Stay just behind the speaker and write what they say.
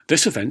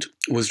This event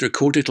was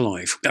recorded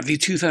live at the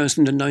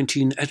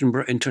 2019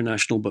 Edinburgh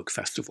International Book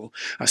Festival,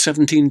 a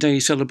 17-day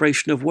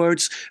celebration of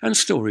words and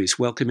stories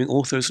welcoming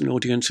authors and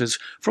audiences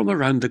from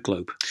around the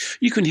globe.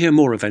 You can hear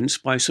more events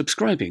by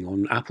subscribing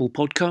on Apple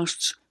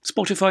Podcasts,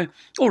 Spotify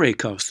or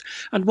Acast,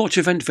 and watch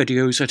event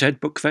videos at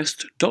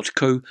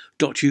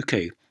edbookfest.co.uk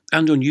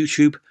and on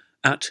YouTube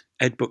at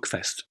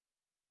edbookfest.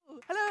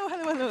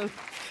 Hello.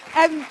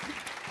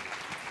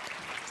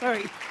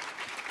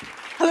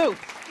 Hello.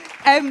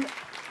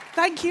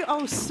 Thank you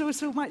all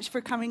so much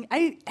for coming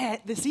out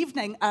this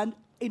evening. An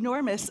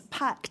enormous,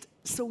 packed,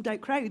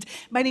 sold-out crowd.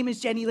 My name is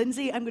Jenny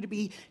Lindsay. I'm going to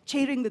be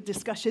chairing the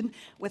discussion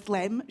with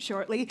Lem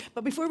shortly.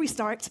 But before we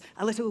start,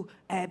 a little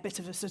bit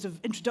of a sort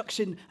of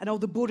introduction and all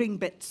the boring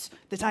bits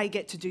that I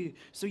get to do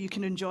so you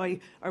can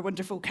enjoy our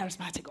wonderful,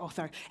 charismatic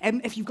author.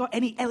 If you've got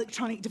any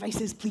electronic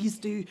devices, please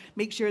do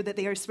make sure that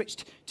they are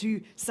switched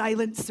to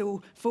silent,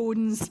 so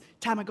phones,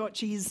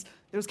 Tamagotchis,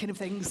 those kind of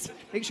things.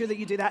 Make sure that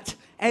you do that.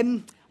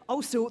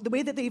 Also, the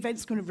way that the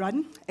event's going to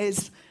run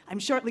is I'm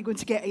shortly going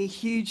to get a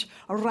huge,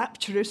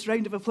 rapturous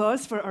round of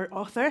applause for our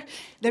author.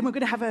 Then we're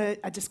going to have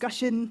a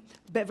discussion,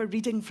 a bit of a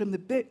reading from the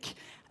book.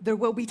 There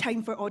will be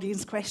time for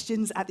audience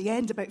questions at the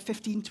end, about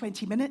 15,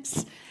 20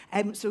 minutes.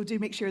 So do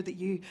make sure that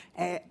you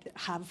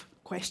have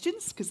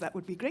questions, because that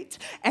would be great.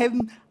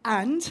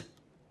 And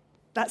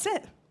that's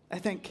it, I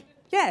think.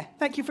 Yeah,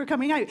 thank you for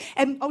coming out.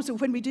 Also,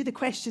 when we do the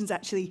questions,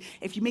 actually,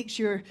 if you make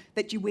sure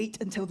that you wait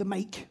until the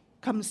mic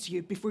comes to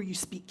you before you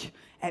speak,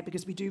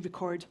 because we do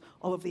record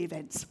all of the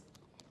events.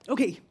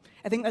 Okay,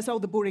 I think that's all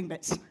the boring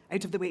bits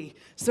out of the way.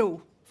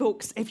 So,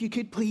 folks, if you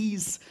could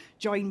please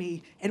join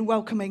me in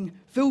welcoming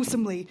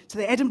fulsomely to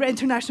the Edinburgh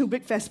International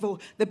Book Festival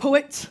the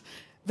poet,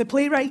 the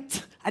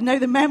playwright, and now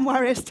the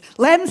memoirist,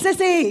 Lem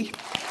Sissay.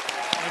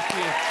 Thank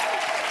you.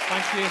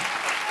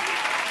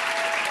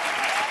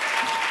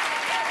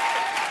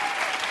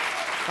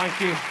 Thank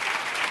you.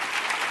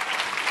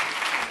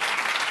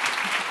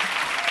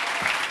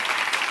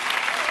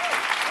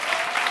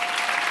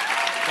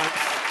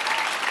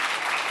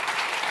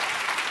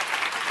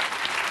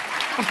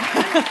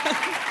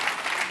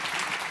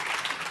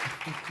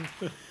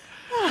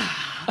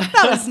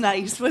 That was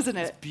nice, wasn't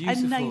it? It's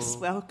beautiful. A nice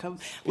welcome.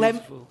 Lem,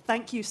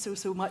 thank you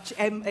so much.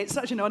 It's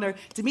such an honour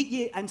to meet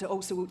you and to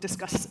also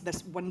discuss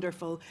this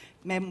wonderful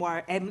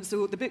memoir.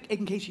 So the book,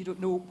 in case you don't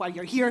know why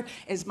you're here,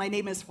 is My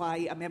Name Is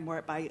Why, a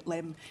memoir by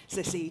Lem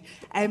Sissay.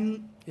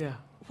 Yeah.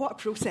 What a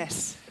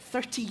process.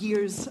 30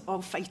 years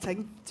of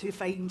fighting to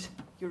find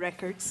your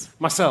records.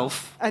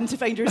 Myself. And to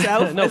find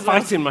yourself. No,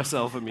 fighting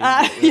myself, I mean.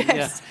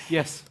 Yes.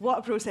 Yes. What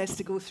a process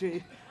to go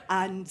through.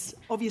 And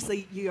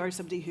obviously, you are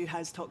somebody who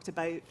has talked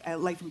about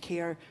life and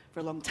care for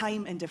a long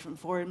time in different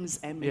forms,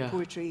 in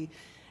poetry,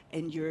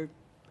 in your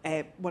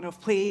one-off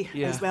play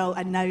as well,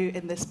 and now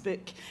in this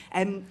book.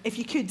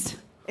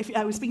 If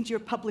I was speaking to your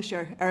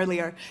publisher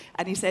earlier,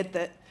 and he said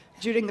that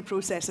during the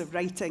process of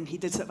writing, he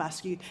did sort of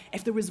ask you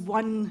if there was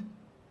one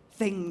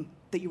thing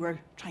that you were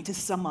trying to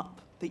sum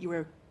up, that you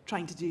were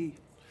trying to do,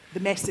 the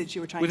message you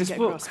were trying to get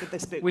across with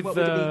this book. What would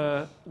it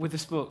be? With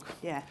this book?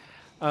 Yeah.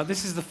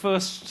 This is the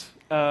first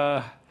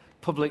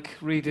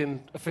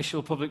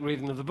official public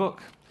reading of the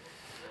book.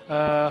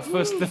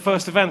 The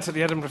first event at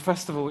the Edinburgh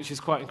Festival, which is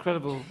quite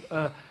incredible.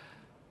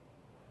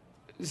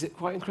 Is it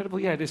quite incredible?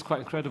 Yeah, it is quite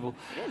incredible.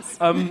 Yes.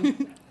 I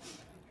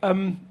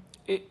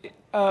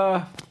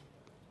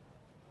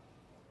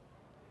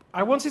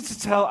wanted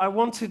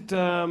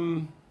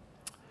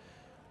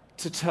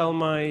to tell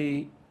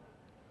my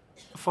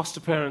foster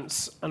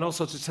parents, and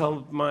also to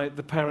tell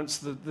the parents,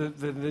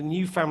 the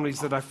new families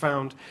that I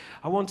found.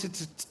 I wanted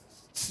to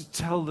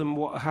tell them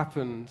what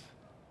happened.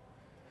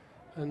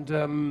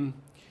 And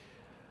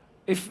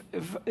if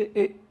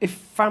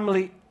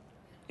family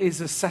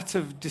is a set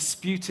of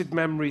disputed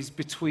memories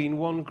between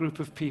one group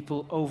of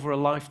people over a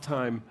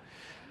lifetime,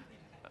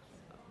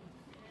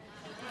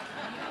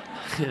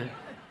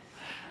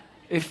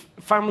 if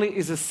family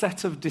is a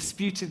set of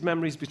disputed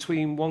memories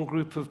between one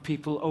group of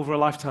people over a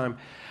lifetime,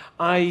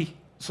 I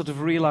sort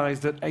of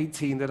realized at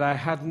 18 that I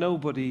had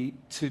nobody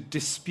to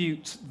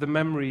dispute the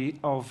memory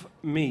of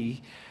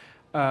me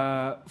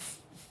for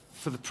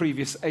the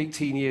previous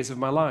 18 years of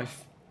my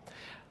life.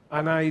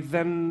 And I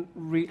then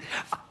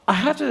I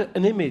had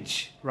an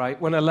image, right,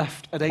 when I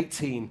left at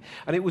 18,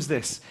 and it was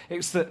this.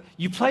 It's that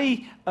you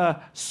play, I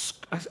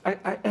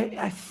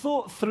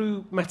thought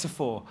through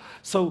metaphor.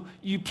 So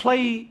you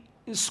play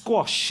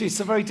squash.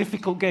 It's a very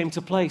difficult game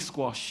to play,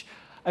 squash.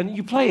 And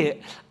you play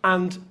it,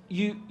 and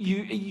you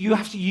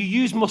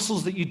use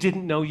muscles that you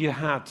didn't know you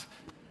had.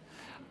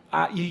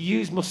 You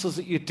use muscles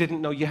that you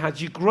didn't know you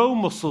had. You grow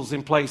muscles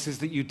in places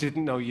that you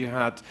didn't know you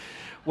had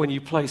when you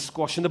play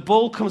squash. And the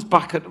ball comes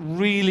back at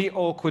really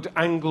awkward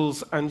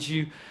angles, and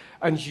you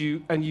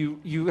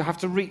have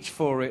to reach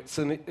for it,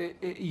 and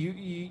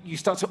you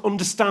start to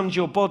understand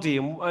your body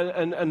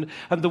and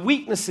the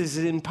weaknesses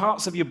in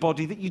parts of your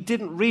body that you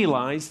didn't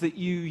realize that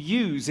you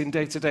use in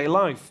day-to-day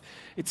life.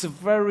 It's a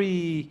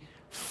very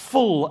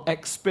full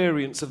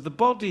experience of the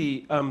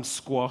body,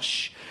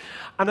 squash.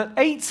 And at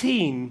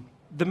 18,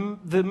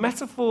 the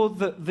metaphor,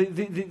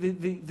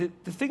 the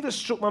thing that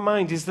struck my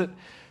mind is that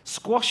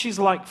squash is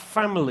like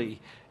family.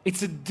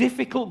 It's a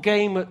difficult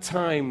game at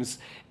times.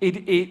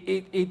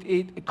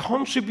 It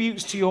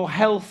contributes to your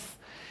health.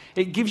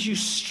 It gives you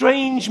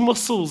strange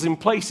muscles in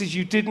places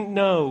you didn't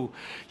know.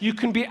 You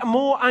can be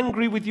more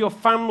angry with your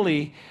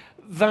family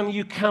than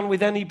you can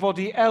with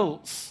anybody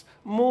else.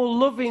 More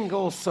loving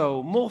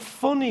also, more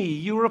funny.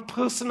 You're a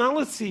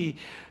personality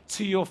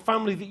to your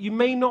family that you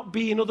may not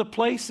be in other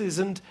places.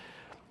 And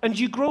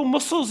you grow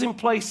muscles in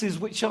places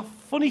which are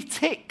funny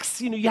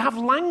tics. You have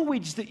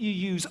language that you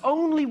use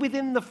only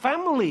within the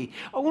family,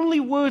 only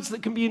words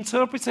that can be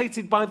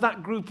interpreted by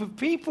that group of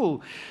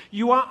people.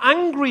 You are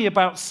angry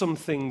about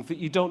something that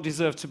you don't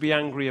deserve to be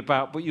angry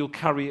about, but you'll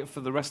carry it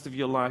for the rest of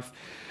your life.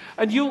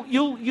 And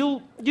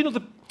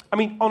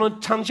on a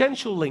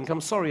tangential link,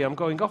 I'm sorry, I'm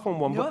going off on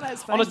one, no, but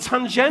that's fine. on a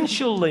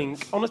tangential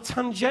link,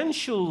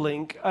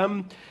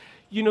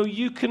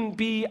 you can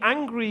be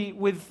angry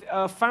with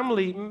a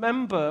family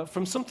member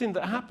from something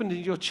that happened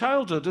in your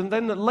childhood, and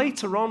then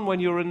later on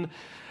when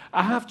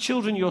have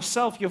children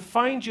yourself, you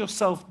find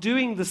yourself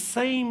doing the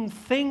same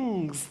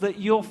things that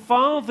your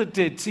father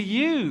did to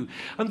you,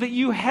 and that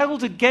you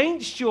held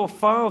against your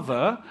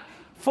father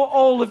for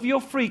all of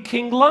your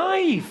freaking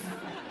life.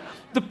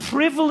 The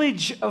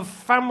privilege of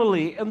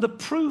family and the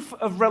proof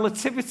of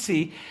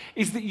relativity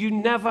is that you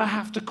never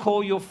have to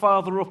call your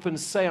father up and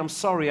say, I'm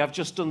sorry, I've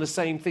just done the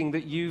same thing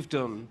that you've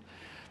done.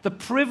 The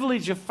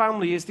privilege of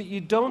family is that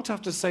you don't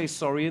have to say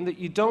sorry and that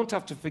you don't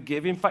have to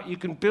forgive. In fact, you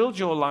can build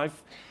your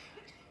life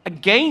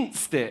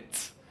against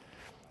it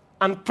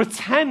and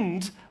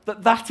pretend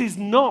that that is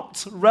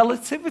not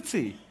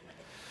relativity.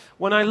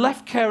 When I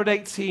left care at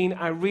 18,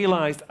 I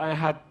realized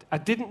I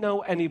didn't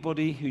know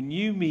anybody who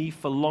knew me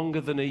for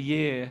longer than a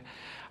year.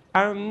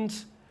 And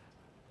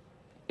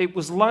it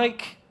was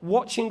like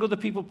watching other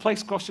people play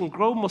squash and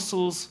grow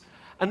muscles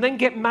and then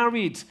get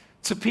married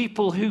to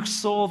people who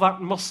saw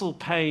that muscle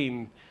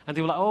pain. And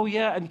they were like, oh,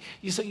 yeah, and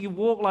you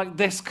walk like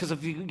this because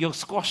of your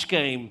squash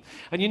game.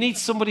 And you need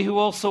somebody who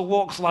also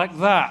walks like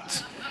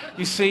that.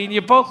 You see, and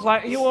you're both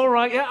like, are you all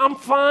right? Yeah, I'm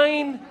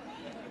fine.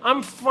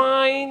 I'm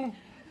fine.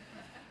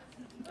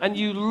 And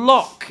you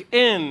lock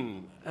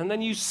in, and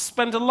then you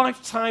spend a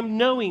lifetime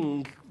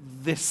knowing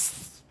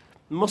this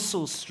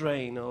muscle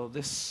strain or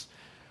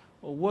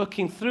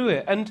working through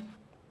it. And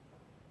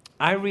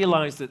I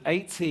realized at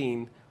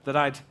 18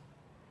 that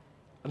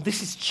and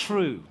this is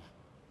true,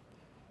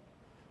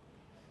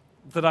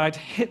 that I'd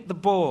hit the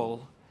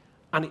ball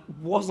and it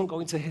wasn't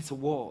going to hit a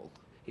wall.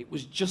 It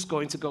was just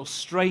going to go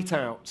straight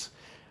out.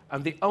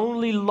 And the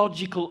only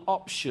logical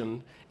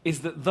option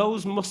is that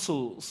those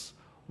muscles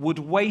would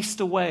waste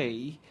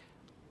away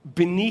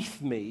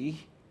beneath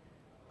me.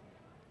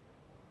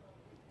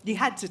 You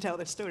had to tell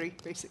this story,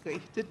 basically,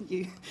 didn't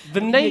you?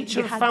 The nature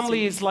of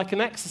family is like an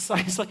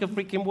exercise, like a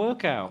freaking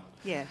workout.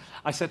 Yeah.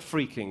 I said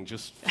freaking,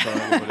 just for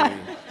anybody.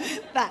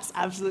 That's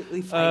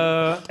absolutely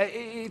fine.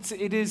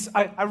 It is.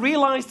 I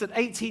realized at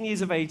 18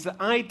 years of age that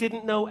I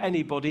didn't know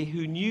anybody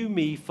who knew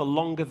me for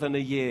longer than a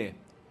year.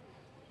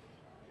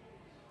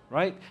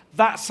 Right?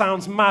 That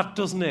sounds mad,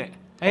 doesn't it?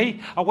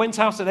 Hey, I went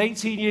out at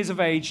 18 years of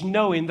age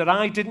knowing that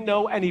I didn't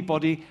know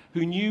anybody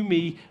who knew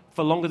me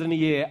for longer than a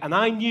year, and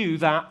I knew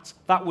that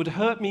would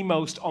hurt me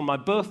most on my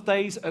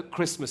birthdays at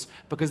Christmas,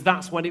 because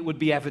that's when it would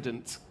be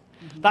evident.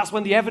 Mm-hmm. That's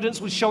when the evidence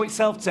would show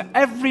itself to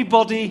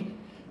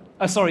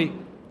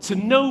to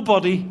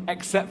nobody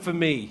except for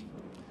me.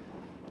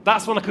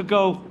 That's when I could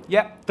go,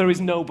 yep, there is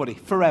nobody,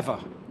 forever.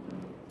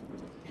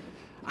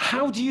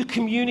 How do you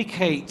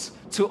communicate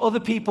to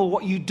other people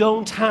what you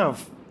don't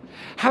have?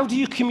 How do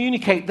you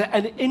communicate that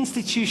an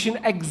institution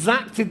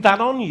exacted that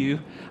on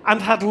you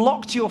and had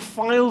locked your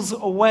files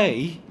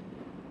away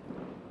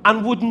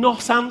and would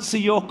not answer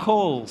your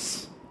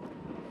calls?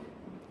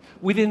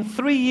 Within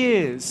 3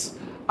 years,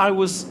 I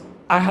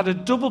had a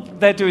double...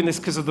 They're doing this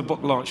because of the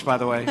book launch, by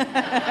the way.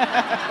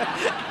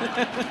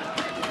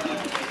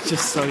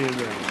 Just so you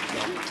know.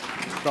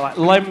 They're like,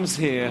 Lem's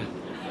here.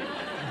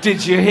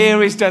 Did you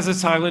hear his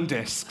Desert Island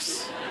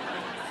Discs?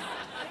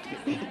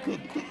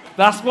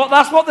 That's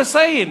what they're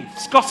saying.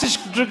 Scottish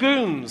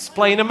Dragoons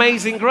playing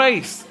Amazing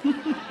Grace.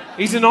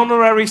 He's an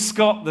honorary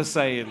Scot, they're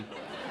saying.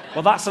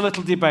 Well, that's a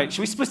little debate.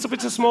 Should we split up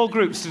into small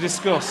groups to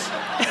discuss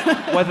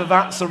whether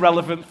that's a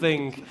relevant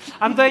thing?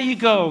 And there you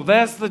go.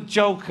 There's the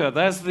joker.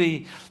 There's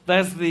the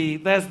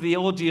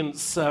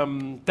audience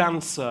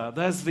dancer.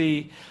 There's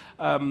the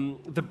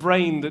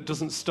brain that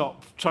doesn't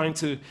stop trying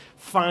to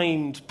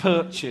find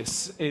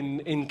purchase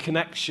in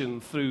connection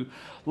through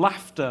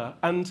laughter.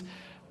 And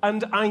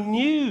I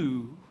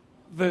knew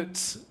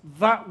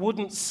that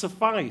wouldn't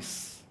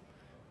suffice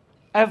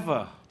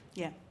ever.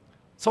 Yeah.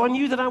 So I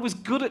knew that I was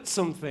good at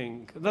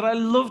something, that I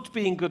loved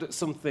being good at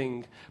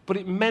something, but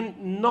it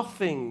meant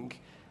nothing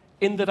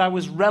in that I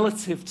was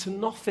relative to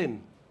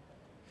nothing.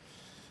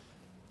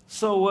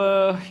 So,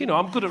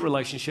 I'm good at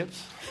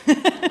relationships.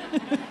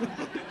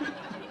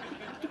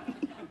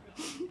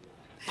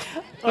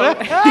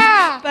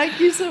 Thank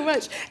you so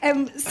much.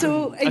 As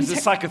a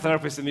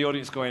psychotherapist in the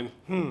audience going,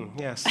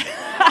 yes.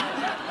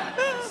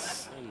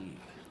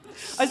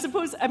 I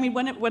suppose, I mean,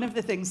 one of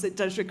the things that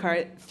does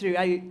recur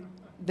throughout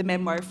the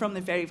memoir from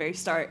the very, very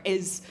start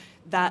is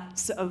that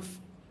sort of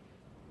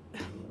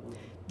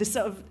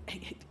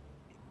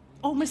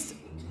almost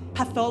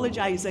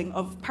pathologizing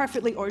of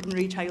perfectly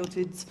ordinary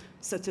childhood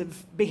sort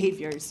of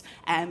behaviours.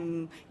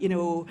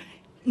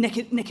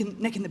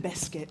 Nicking the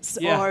biscuits,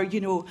 or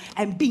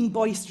being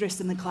boisterous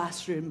in the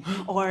classroom,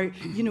 or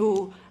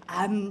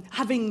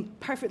having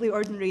perfectly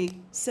ordinary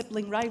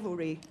sibling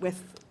rivalry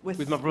with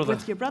my brother,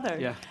 with your brother.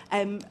 Yeah.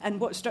 And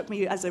what struck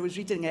me as I was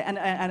reading it, and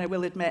I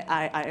will admit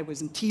I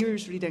was in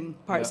tears reading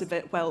parts of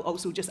it, while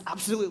also just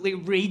absolutely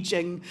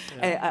raging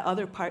at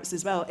other parts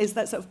as well, is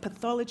that sort of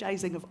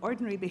pathologizing of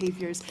ordinary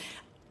behaviours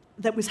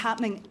that was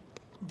happening.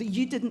 That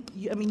you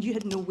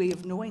had no way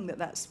of knowing that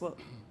that's what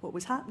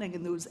was happening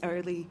in those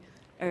early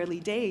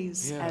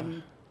days. Yeah.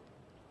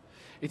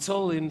 It's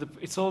all in the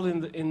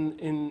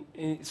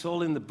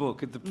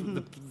book.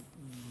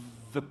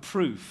 The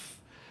proof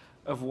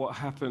of what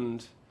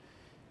happened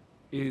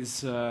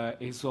is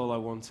all I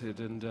wanted,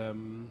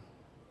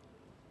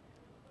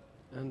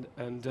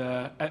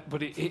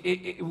 but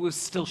it was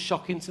still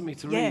shocking to me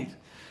to read.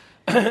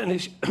 And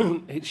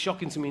it's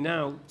shocking to me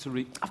now to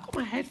read. I've got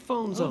my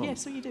headphones on. Yeah,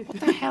 so you do. What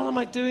the hell am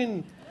I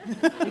doing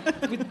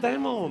with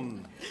them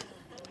on?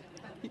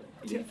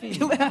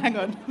 Hang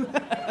on.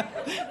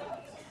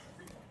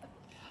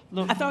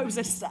 Look, I thought it was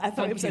a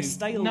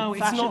style. No,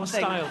 it's not a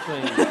style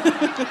thing.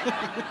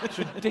 It's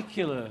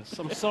ridiculous.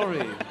 I'm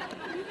sorry.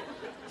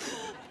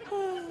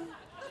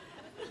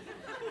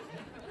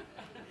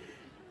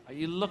 Are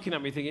you looking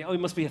at me thinking, oh, it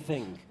must be a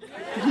thing?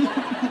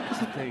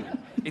 It's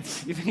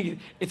a thing.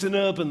 It's an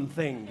urban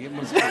thing. It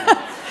must be.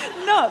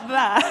 Not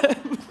that.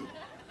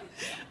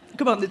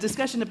 Come on, the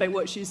discussion about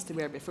what shoes to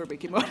wear before we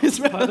came on as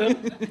well.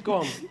 Pardon? Go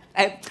on.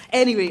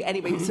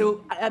 Anyway,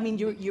 so, I mean,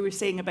 you were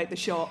saying about the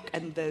shock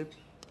and the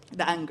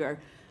anger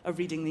of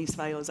reading these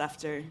files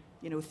after,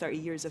 30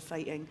 years of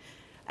fighting.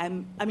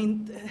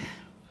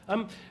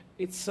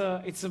 It's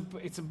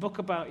a book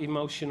about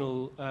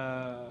emotional.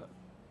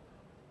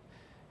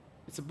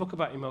 It's a book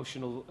about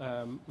emotional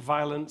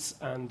violence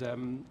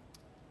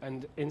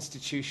and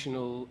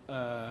institutional.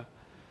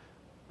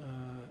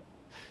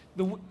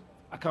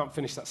 I can't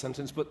finish that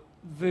sentence, but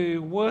the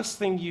worst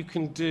thing you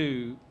can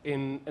do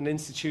in an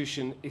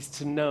institution is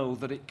to know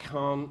that it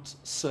can't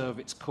serve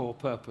its core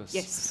purpose.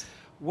 Yes.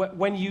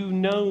 When you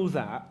know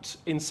that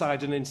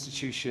inside an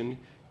institution,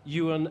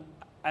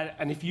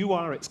 and if you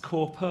are its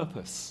core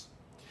purpose,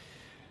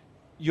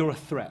 you're a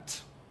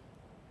threat.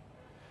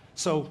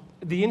 So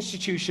the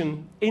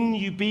institution, in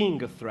you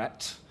being a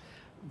threat,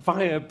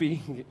 via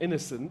being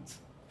innocent,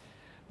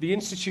 the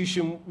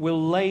institution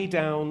will lay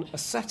down a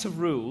set of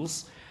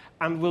rules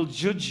and will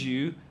judge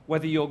you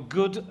whether you're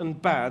good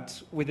and bad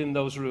within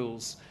those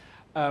rules.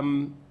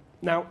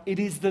 Now, it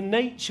is the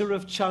nature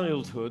of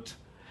childhood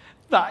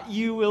that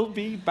you will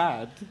be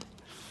bad.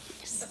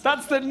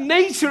 That's the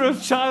nature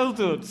of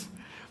childhood.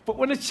 But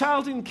when a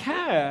child in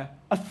care,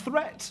 a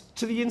threat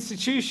to the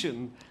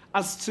institution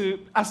as to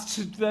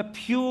their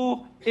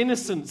pure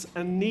innocence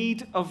and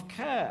need of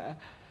care,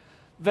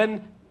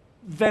 then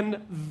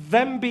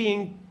them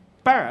being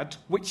bad,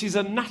 which is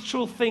a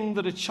natural thing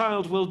that a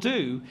child will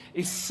do,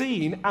 is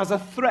seen as a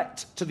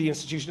threat to the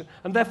institution,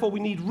 and therefore we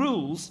need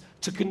rules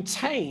to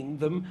contain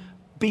them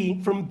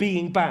from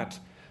being bad.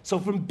 So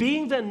from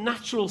being their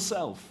natural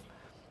self.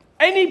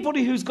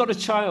 Anybody who's got a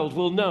child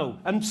will know,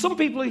 and some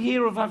people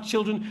here have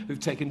children who've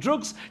taken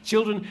drugs,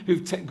 children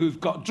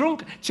who've got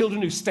drunk,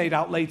 children who've stayed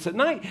out late at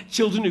night,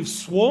 children who've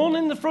sworn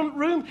in the front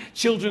room,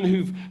 children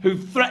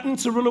who've threatened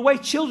to run away,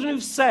 children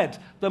who've said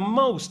the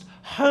most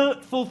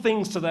hurtful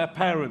things to their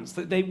parents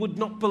that they would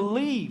not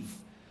believe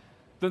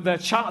that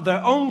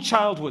their own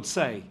child would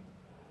say.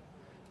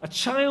 A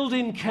child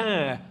in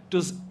care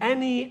does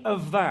any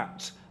of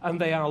that, and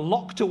they are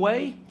locked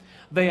away.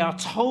 They are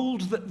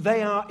told that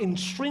they are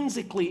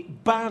intrinsically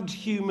bad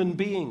human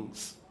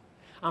beings.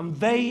 And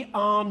they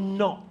are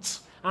not.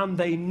 And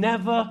they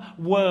never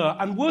were.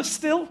 And worse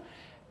still,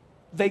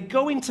 they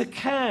go into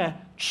care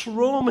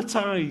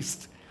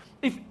traumatized.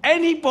 If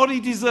anybody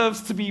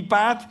deserves to be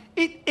bad,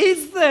 it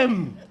is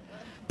them.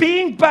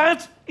 Being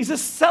bad is a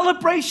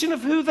celebration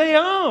of who they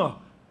are.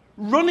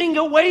 Running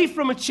away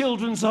from a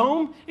children's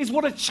home is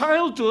what a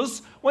child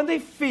does when they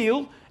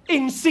feel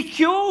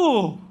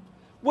insecure.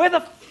 Where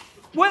the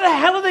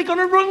hell are they going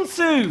to run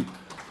to?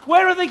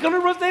 Where are they going to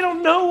run? They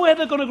don't know where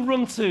they're going to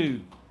run to.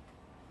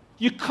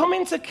 You come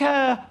into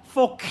care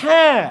for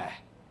care.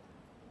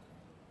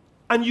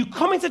 And you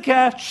come into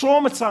care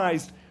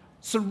traumatized,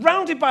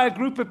 surrounded by a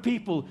group of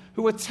people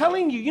who are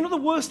telling you, the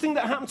worst thing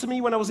that happened to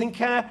me when I was in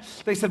care?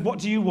 They said, what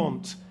do you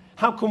want?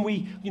 How can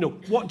we,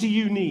 what do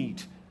you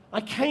need?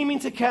 I came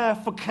into care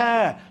for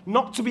care,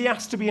 not to be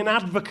asked to be an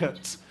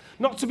advocate,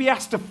 not to be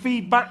asked to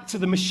feed back to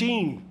the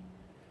machine.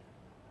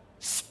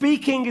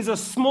 Speaking is a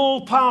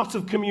small part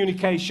of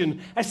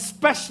communication,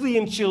 especially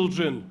in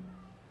children.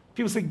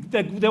 People say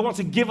they want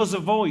to give us a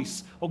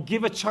voice or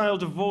give a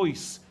child a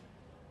voice.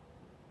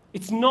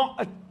 It's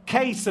not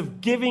case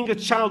of giving a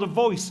child a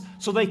voice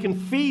so they can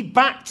feed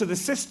back to the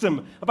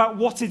system about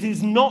what it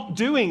is not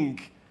doing.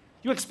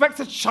 You expect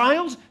a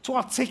child to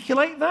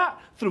articulate that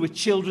through a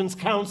children's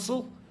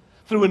council,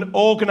 through an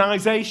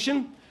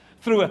organisation,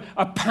 through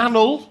a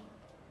panel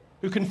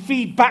who can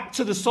feed back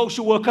to the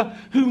social worker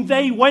whom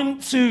they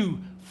went to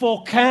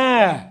for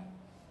care.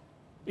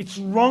 It's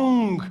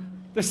wrong.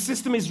 The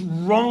system is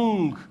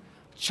wrong.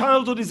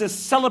 Childhood is a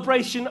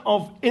celebration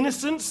of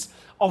innocence,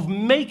 of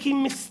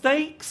making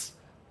mistakes,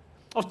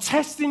 of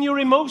testing your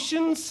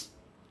emotions.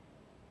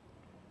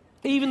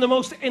 Even the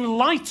most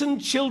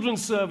enlightened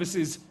children's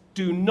services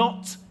do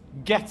not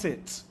get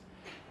it.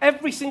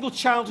 Every single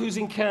child who's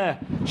in care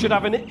should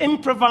have an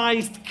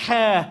improvised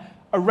care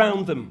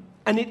around them.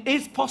 And it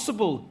is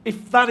possible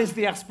if that is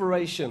the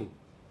aspiration.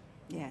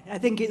 Yeah, I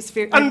think it's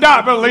fair. And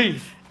I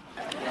believe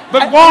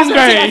that one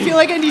day... I feel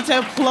like I need to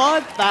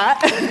applaud that.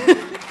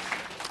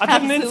 I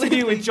did an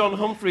interview with John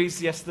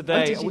Humphreys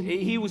yesterday. Oh,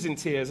 he was in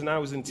tears and I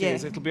was in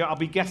tears. Yeah. I'll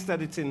be guest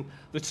editing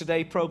the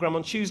Today programme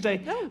on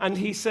Tuesday. Oh. And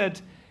he said,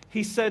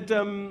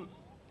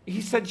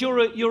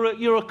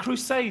 you're a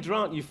crusader,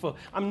 aren't you?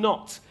 I'm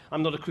not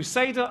a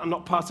crusader. I'm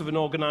not part of an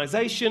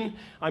organisation.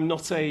 I'm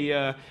not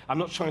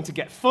trying to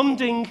get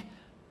funding.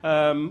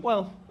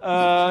 No,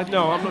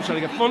 I'm not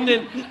trying to get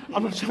funding.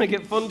 I'm not trying to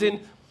get funding.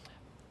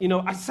 You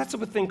know, I set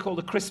up a thing called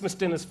the Christmas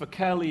Dinners for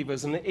Care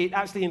Leavers, and it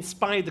actually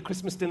inspired the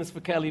Christmas Dinners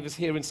for Care Leavers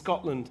here in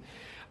Scotland.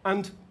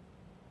 But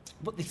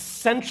the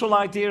central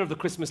idea of the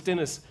Christmas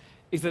Dinners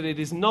is that it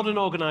is not an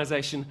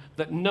organisation,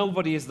 that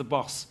nobody is the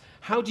boss.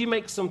 How do you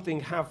make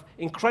something have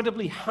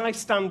incredibly high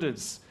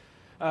standards,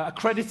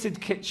 accredited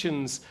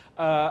kitchens,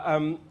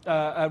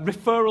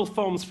 referral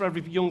forms for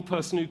every young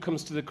person who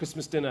comes to the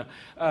Christmas dinner?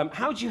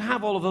 How do you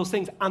have all of those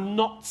things and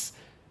not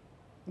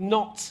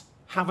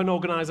have an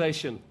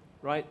organisation,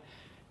 right?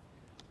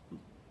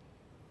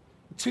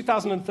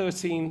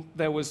 2013,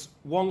 there was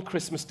one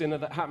Christmas dinner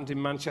that happened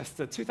in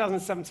Manchester.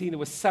 2017, there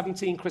were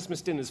 17 Christmas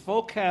dinners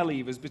for care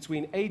leavers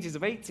between ages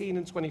of 18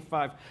 and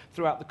 25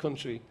 throughout the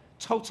country.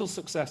 Total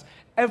success.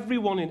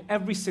 Everyone in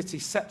every city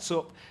sets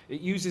up,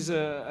 it uses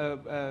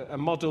a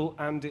model,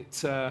 and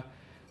it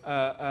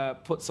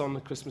puts on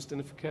the Christmas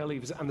dinner for care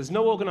leavers. And there's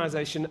no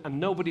organisation, and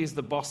nobody is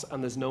the boss,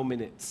 and there's no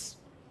minutes.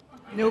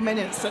 No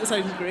minutes, that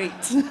sounds great.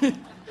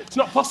 It's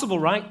not possible,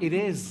 right? It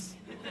is.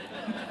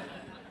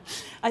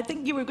 I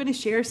think you were going to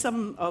share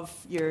some of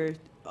your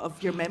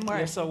memoir.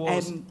 Yes, I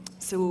was.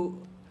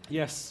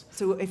 Yes.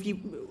 So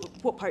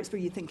what parts were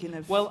you thinking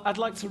of? Well, I'd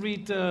like to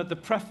read the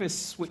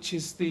preface, which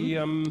is the...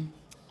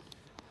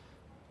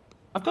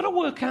 I've got to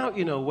work out,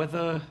 you know,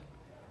 whether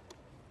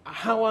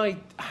how I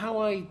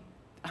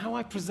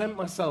present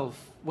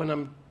myself when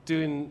I'm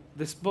doing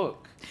this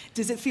book.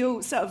 Does it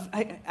feel sort of?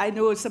 I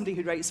know as somebody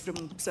who writes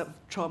from sort of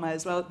trauma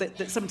as well,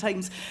 that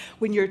sometimes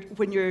when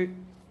you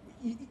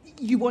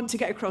want to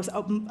get across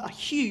a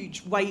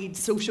huge, wide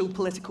social,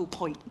 political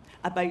point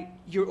about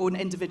your own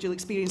individual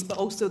experience, but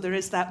also there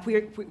is that,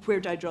 where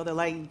do I draw the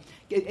line?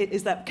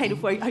 Is that kind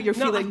of how you're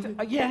feeling?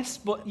 Yes,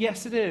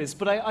 it is.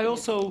 But I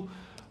also,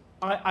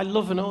 I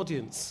love an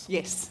audience.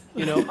 Yes.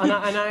 You know,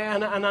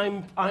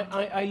 I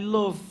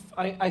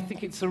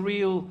think it's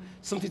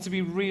something to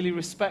be really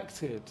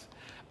respected.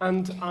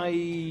 And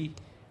I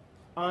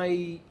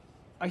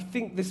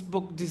think this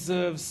book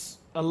deserves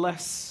a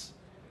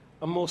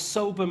more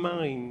sober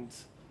mind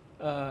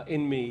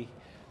in me.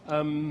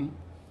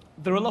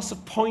 There are lots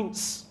of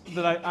points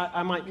that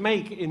I might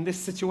make in this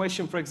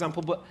situation, for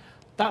example, but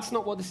that's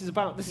not what this is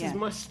about. This is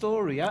my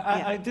story.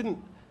 Does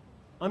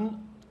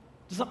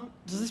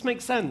this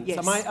make sense?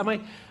 Yes.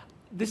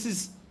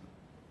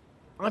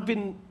 I've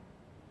been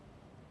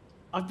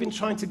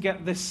trying to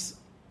get this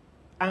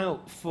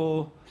out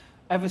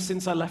ever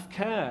since I left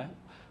care.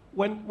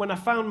 When I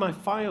found my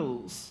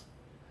files,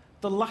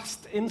 the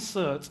last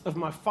insert of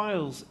my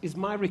files is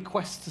my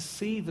request to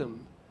see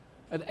them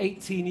at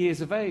 18 years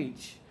of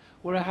age,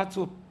 where I had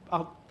to...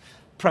 I'll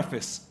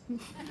preface.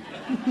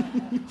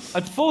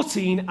 At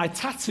 14, I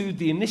tattooed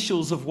the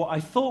initials of what I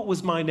thought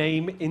was my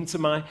name into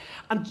my...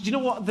 And do you know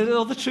what the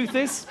other truth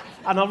is?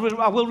 And I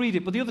will read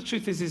it, but the other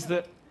truth is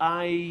that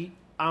I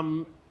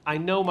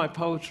know my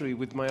poetry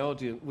with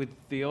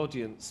the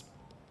audience,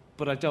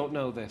 but I don't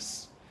know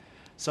this.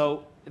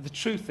 So the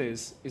truth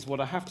is what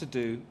I have to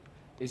do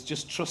is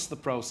just trust the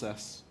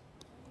process.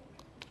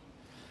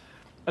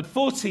 At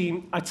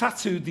 14, I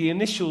tattooed the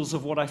initials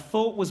of what I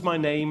thought was my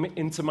name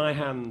into my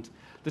hand.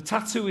 The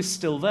tattoo is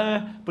still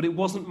there, but it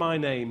wasn't my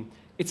name.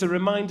 It's a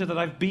reminder that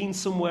I've been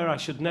somewhere I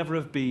should never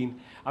have been.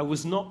 I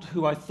was not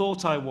who I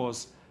thought I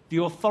was.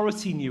 The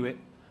authority knew it,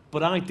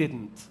 but I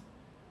didn't.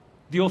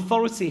 The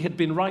authority had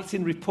been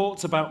writing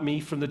reports about me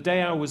from the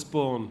day I was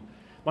born.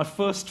 My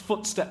first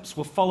footsteps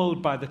were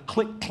followed by the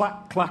click,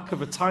 clack, clack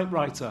of a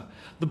typewriter.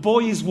 The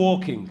boy is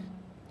walking.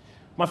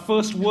 My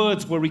first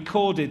words were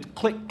recorded,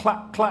 click,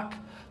 clack, clack.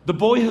 The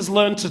boy has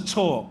learned to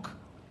talk.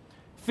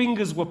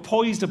 Fingers were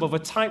poised above a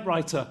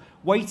typewriter,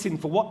 waiting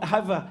for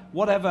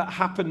whatever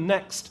happened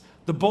next.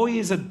 The boy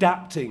is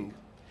adapting.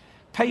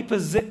 Paper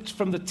zipped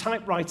from the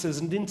typewriters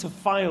and into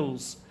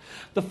files.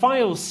 The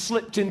files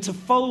slipped into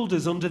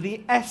folders under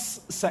the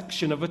S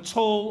section of a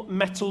tall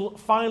metal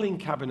filing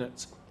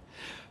cabinet.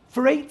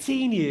 For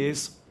 18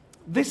 years,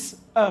 this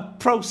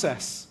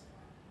process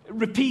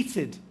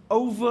repeated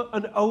over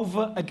and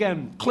over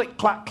again. Click,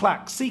 clack,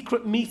 clack.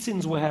 Secret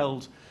meetings were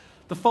held.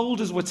 The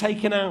folders were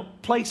taken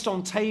out, placed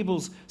on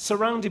tables,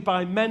 surrounded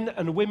by men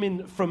and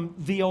women from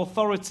the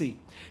authority.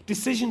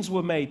 Decisions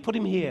were made. Put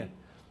him here.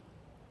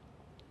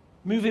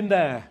 Move him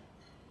there.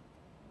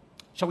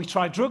 Shall we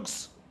try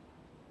drugs?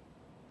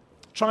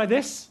 Try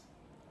this?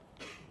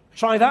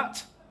 Try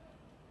that?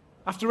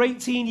 After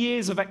 18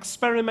 years of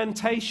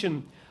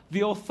experimentation,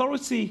 the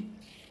authority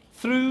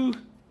threw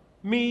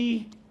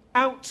me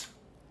out.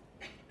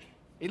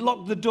 It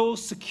locked the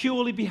doors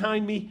securely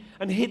behind me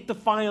and hid the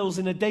files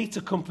in a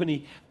data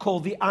company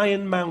called the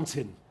Iron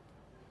Mountain.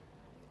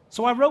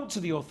 So I wrote to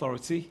the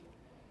authority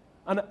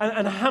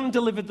and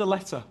hand-delivered the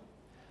letter.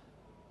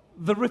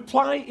 The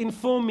reply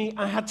informed me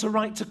I had to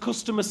write to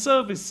customer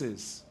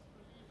services.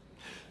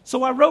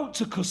 So I wrote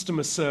to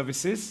customer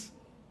services.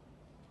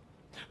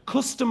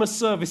 Customer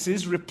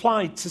services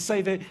replied to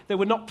say they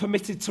were not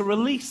permitted to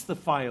release the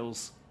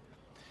files.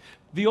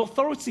 The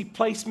authority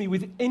placed me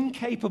with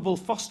incapable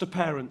foster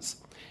parents.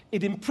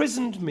 It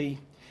imprisoned me.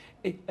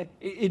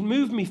 It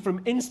moved me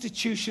from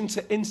institution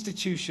to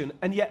institution.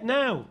 And yet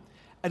now,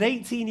 at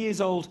 18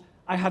 years old,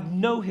 I had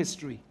no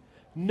history,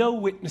 no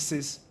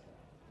witnesses,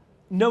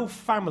 no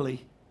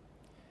family.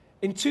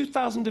 In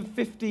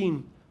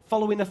 2015,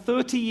 following a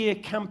 30-year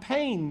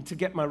campaign to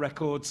get my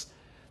records,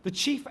 the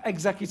chief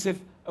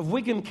executive of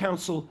Wigan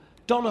Council,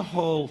 Donna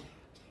Hall,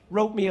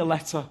 wrote me a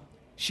letter.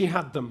 She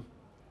had them.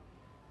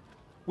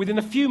 Within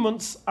a few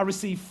months, I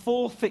received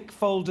 4 thick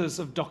folders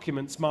of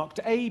documents marked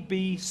A,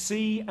 B,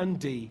 C, and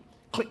D.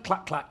 Click,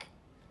 clack, clack.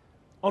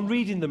 On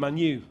reading them, I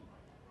knew.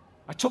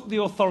 I took the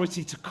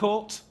authority to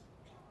court.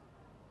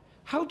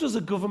 How does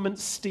a government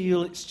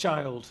steal its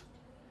child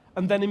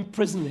and then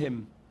imprison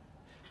him?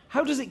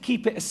 How does it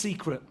keep it a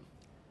secret?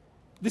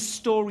 This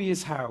story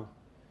is how.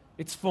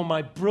 It's for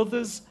my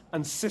brothers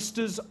and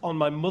sisters on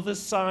my mother's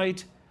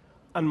side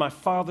and my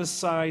father's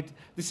side.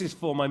 This is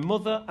for my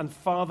mother and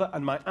father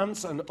and my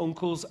aunts and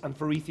uncles and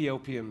for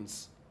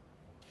Ethiopians.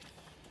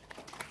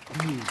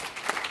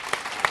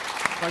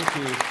 Thank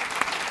you.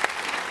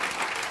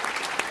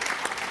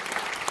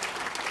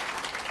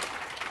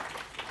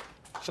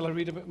 Shall I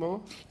read a bit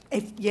more?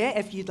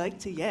 If you'd like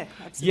to, yeah,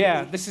 absolutely.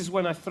 Yeah, this is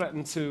when I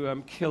threatened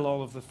to kill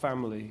all of the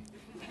family.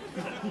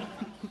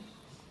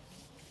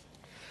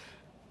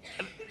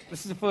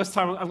 This is the first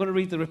time I'm going to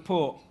read the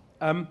report.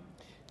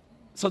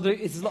 So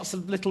there's lots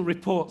of little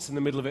reports in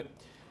the middle of it.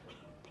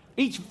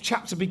 Each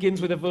chapter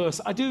begins with a verse.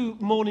 I do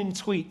morning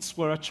tweets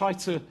where I try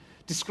to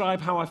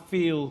describe how I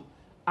feel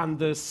and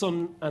the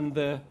sun and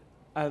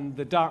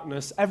the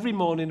darkness. Every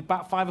morning,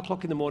 about 5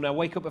 o'clock in the morning, I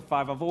wake up at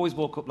 5. I've always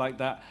woke up like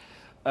that.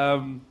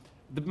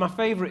 My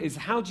favourite is,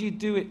 how do you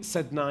do it,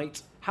 said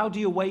night. How do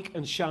you wake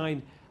and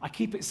shine? I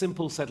keep it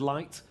simple, said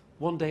light.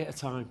 One day at a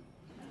time.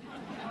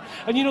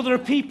 And you know, there are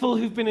people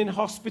who've been in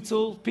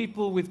hospital,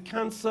 people with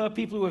cancer,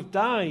 people who have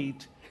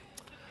died.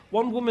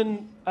 One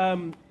woman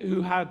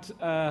who had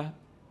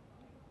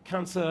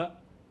cancer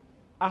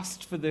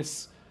asked for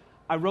this.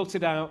 I wrote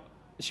it out.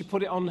 She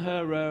put it on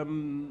her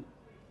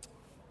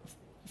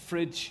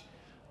fridge.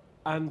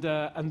 And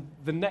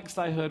the next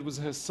I heard was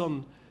her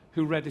son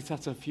who read it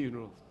at her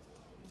funeral.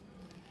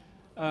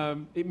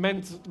 It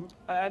meant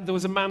there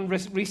was a man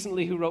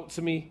recently who wrote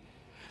to me,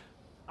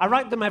 I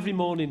write them every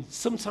morning.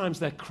 Sometimes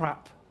they're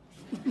crap.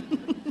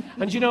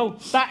 And you know,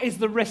 that is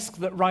the risk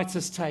that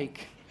writers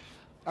take.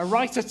 A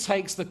writer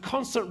takes the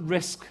constant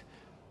risk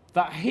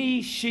that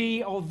he,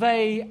 she, or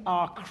they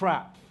are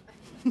crap.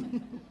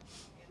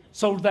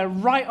 So they're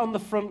right on the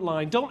front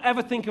line. Don't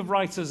ever think of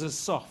writers as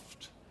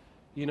soft.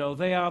 You know,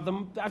 they are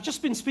them. I've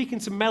just been speaking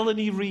to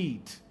Melanie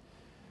Reid,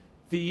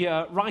 the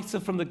writer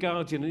from The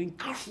Guardian, an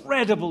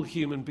incredible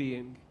human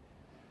being.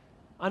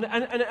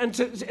 And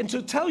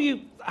to tell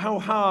you how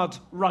hard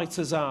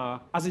writers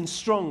are, as in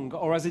strong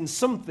or as in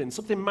something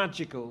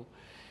magical,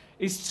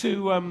 is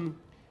to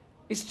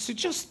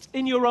just,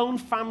 in your own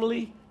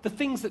family, the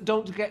things that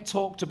don't get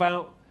talked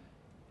about,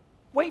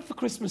 wait for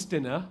Christmas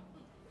dinner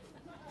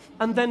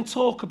and then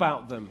talk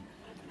about them.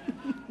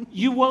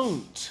 You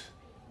won't.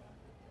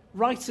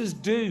 Writers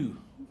do.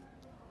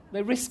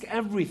 They risk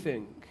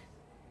everything.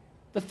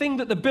 The thing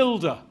that the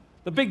builder,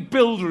 the big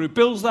builder who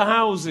builds the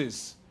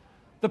houses,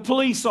 the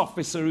police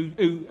officer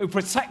who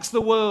protects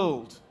the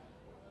world,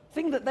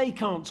 thing that they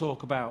can't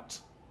talk about,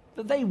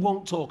 that they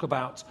won't talk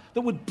about,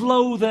 that would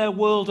blow their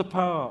world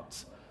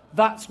apart.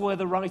 That's where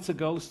the writer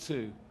goes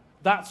to.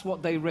 That's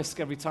what they risk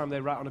every time they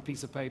write on a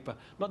piece of paper.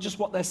 Not just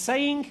what they're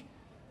saying,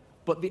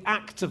 but the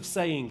act of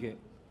saying it.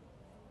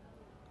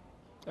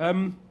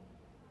 But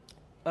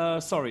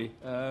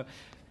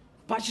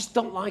I just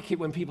don't like it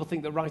when people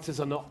think that writers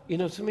are not, you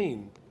know what I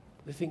mean?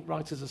 They think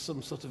writers are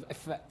some sort of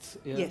effect,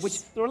 yes.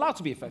 Which they're allowed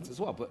to be effects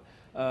as well, but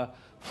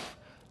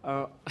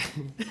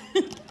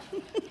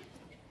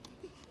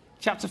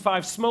Chapter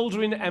 5,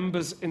 smouldering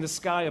embers in the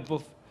sky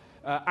above.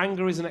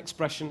 Anger is an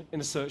expression in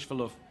a search for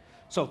love.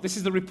 So this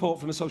is the report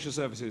from the social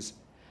services.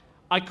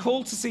 I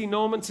called to see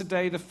Norman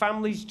today. The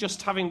family's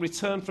just having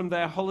returned from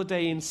their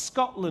holiday in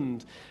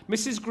Scotland.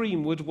 Mrs.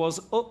 Greenwood was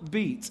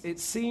upbeat.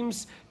 It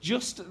seems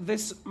just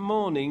this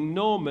morning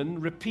Norman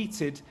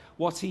repeated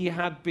what he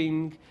had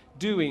been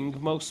doing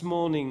most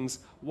mornings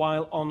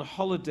while on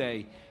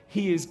holiday.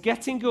 He is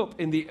getting up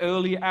in the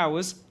early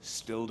hours.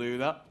 Still do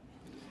that.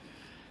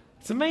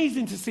 It's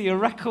amazing to see a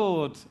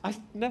record.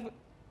 To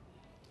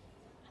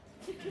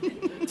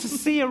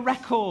see a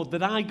record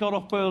that I got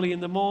up early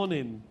in the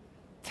morning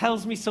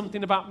tells me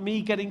something about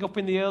me getting up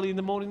early in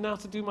the morning now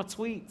to do my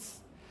tweets.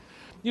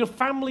 You know,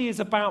 family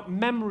is about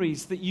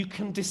memories that you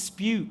can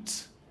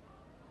dispute.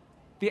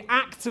 The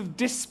act of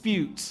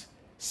dispute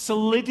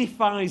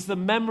solidifies the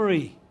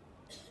memory.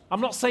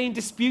 I'm not saying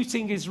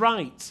disputing is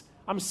right.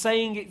 I'm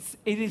saying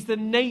it is the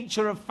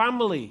nature of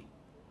family.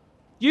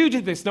 You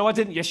did this. No, I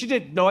didn't. Yes, you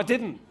did. No, I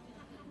didn't.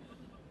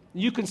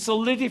 You can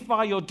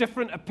solidify your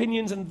different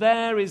opinions, and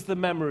there is the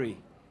memory.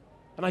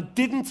 And I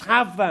didn't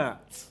have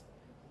that.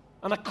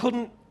 And I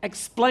couldn't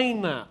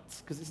explain that,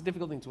 because it's a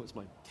difficult thing to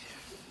explain.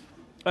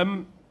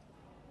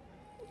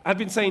 I've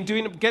been saying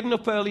getting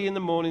up early in the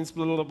mornings,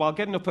 while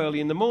getting up early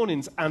in the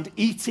mornings and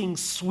eating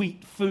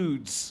sweet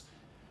foods,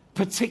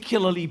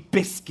 particularly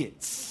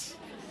biscuits.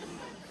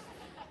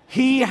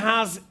 He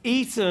has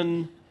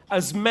eaten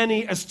as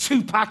many as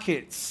 2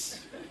 packets.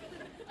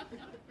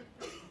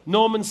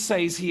 Norman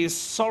says he is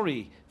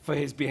sorry for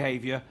his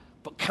behavior,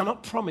 but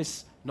cannot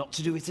promise not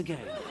to do it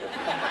again.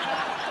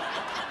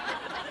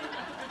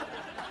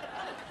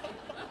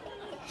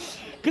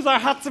 Because I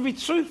had to be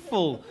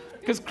truthful,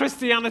 because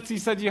Christianity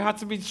said you had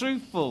to be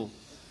truthful.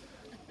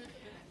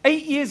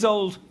 8 years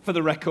old, for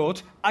the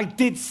record, I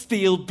did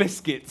steal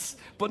biscuits,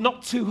 but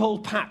not 2 whole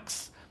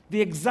packs. The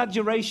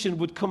exaggeration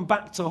would come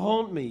back to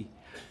haunt me.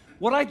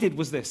 What I did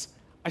was this.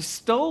 I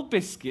stole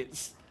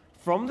biscuits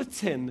from the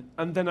tin,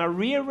 and then I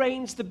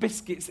rearranged the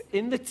biscuits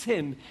in the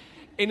tin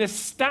in a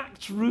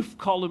stacked roof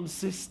column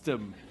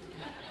system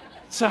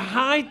to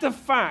hide the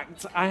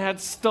fact I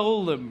had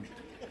stolen them.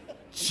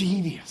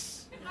 Genius.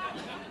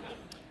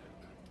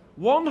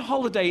 One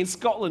holiday in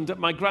Scotland at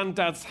my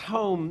granddad's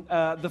home,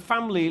 the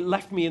family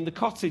left me in the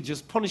cottage as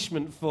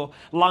punishment for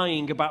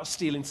lying about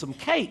stealing some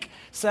cake.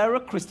 Sarah,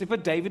 Christopher,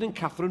 David and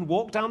Catherine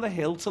walked down the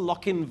hill to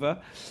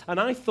Lochinver, and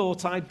I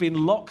thought I'd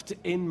been locked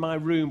in my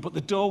room, but the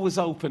door was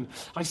open.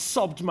 I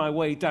sobbed my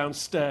way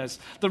downstairs.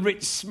 The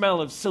rich smell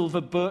of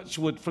silver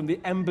birchwood from the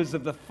embers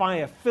of the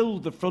fire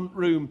filled the front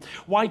room.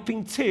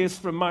 Wiping tears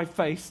from my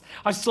face,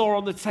 I saw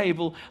on the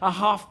table a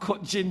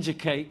half-cut ginger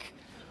cake.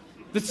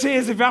 The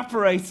tears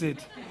evaporated,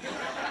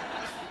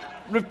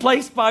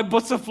 replaced by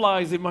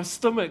butterflies in my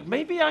stomach.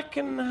 Maybe I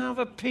can have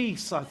a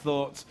piece, I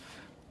thought.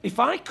 If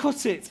I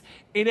cut it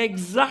in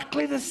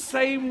exactly the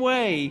same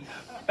way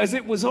as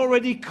it was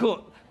already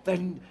cut,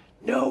 then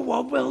no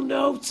one will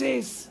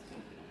notice.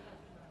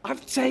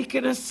 I've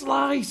taken a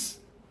slice.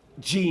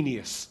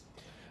 Genius.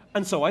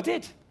 And so I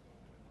did.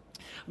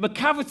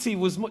 McCavity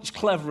was much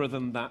cleverer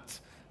than that.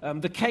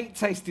 The cake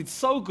tasted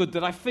so good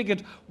that I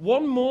figured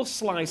one more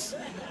slice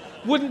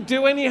wouldn't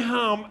do any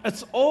harm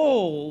at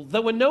all.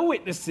 There were no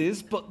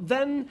witnesses, but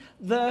then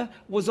there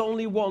was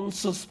only one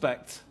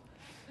suspect.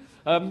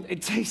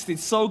 It tasted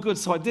so good,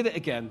 so I did it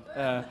again.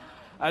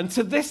 And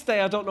to this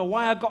day, I don't know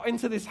why I got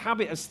into this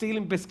habit of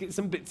stealing biscuits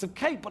and bits of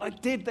cake, but I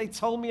did. They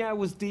told me I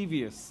was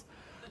devious.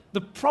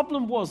 The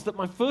problem was that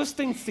my first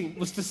instinct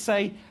was to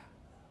say,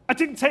 I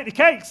didn't take the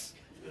cakes.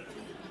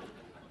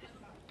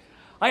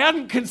 I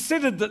hadn't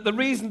considered that the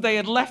reason they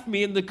had left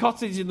me in the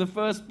cottage in the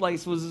first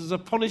place was as a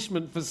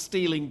punishment for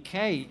stealing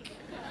cake.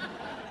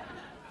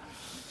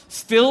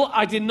 Still,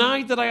 I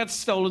denied that I had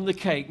stolen the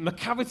cake.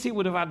 McCavity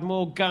would have had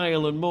more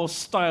guile and more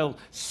style.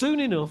 Soon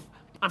enough,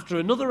 after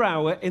another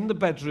hour in the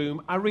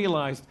bedroom, I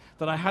realised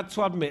that I had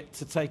to admit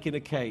to taking a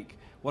cake.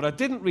 What I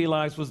didn't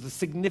realise was the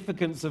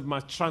significance of my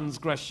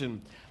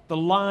transgression. The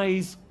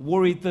lies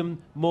worried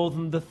them more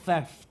than the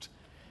theft.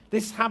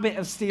 This habit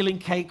of stealing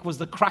cake was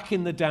the crack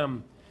in the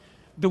dam.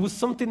 There was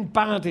something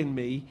bad in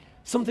me,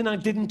 something I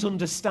didn't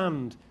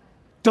understand.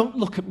 Don't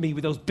look at me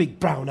with those big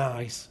brown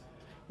eyes,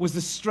 was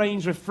the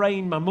strange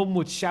refrain my mum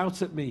would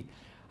shout at me.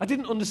 I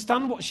didn't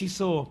understand what she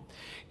saw.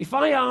 If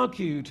I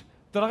argued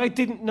that I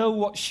didn't know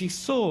what she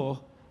saw,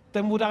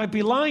 then would I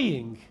be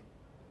lying?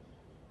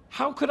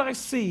 How could I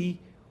see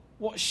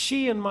what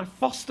she and my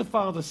foster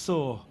father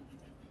saw?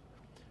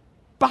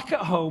 Back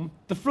at home,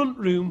 the front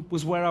room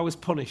was where I was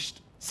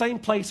punished. Same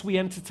place we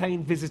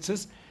entertained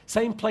visitors,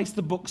 same place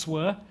the books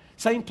were,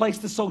 same place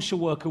the social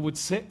worker would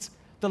sit.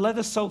 The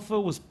leather sofa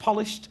was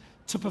polished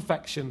to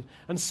perfection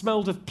and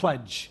smelled of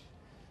pledge.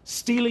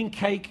 Stealing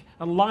cake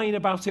and lying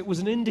about it was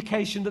an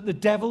indication that the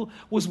devil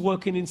was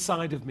working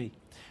inside of me.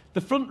 The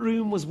front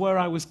room was where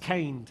I was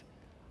caned.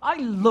 I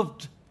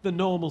loved the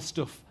normal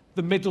stuff,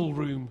 the middle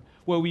room,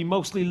 where we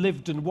mostly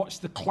lived and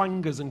watched the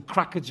clangers and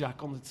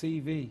crackerjack on the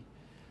TV.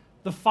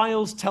 The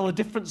files tell a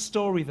different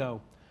story, though.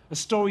 a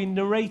story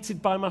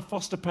narrated by my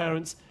foster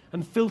parents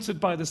and filtered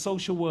by the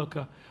social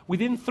worker.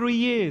 Within 3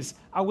 years,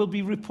 it will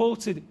be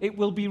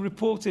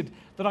reported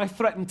that I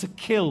threatened to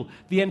kill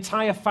the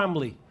entire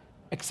family,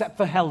 except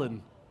for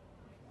Helen.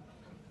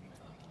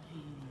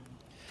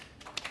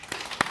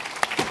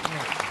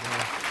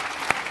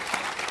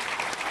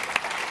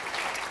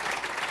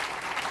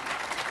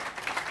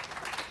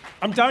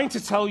 I'm dying to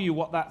tell you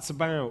what that's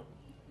about.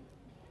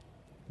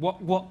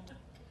 What?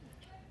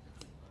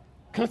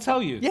 Can I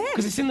tell you? Yeah.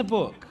 Because it's in the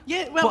book.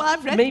 Yeah, well, But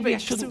I've read maybe the I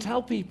book, shouldn't so-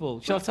 tell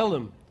people. Shall I tell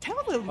them?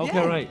 Tell them, Okay,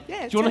 yeah. right.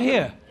 Yeah, Do you want to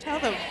hear? Tell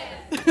them.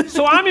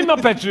 So I'm in my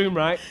bedroom,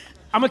 right?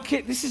 I'm a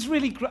kid. This is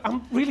really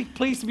I'm really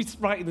pleased to be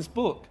writing this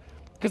book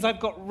because I've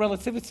got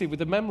relativity with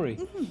the memory.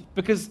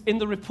 Because in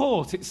the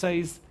report it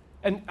says,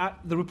 and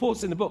the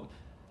report's in the book,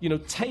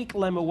 take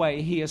Lem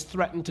away. He has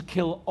threatened to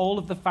kill all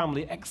of the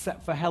family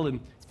except for Helen.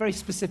 It's very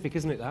specific,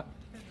 isn't it, that?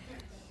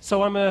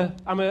 So I'm a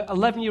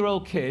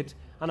 11-year-old kid,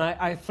 and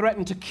I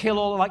threatened to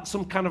kill like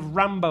some kind of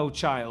Rambo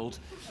child,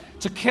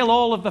 to kill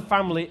all of the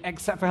family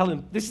except for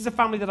Helen. This is a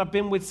family that I've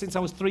been with since I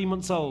was 3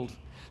 months old.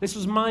 This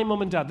was my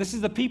mum and dad. This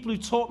is the people who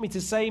taught me to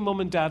say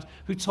mum and dad,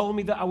 who told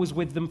me that I was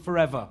with them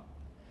forever.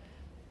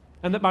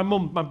 And that my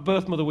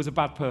birth mother, was a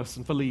bad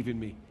person for leaving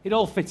me. It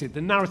all fitted.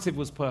 The narrative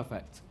was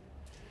perfect.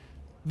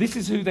 This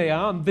is who they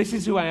are, and this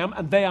is who I am,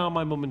 and they are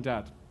my mum and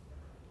dad.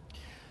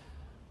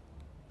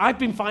 I'd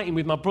been fighting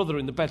with my brother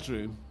in the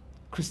bedroom,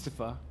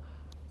 Christopher,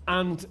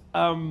 and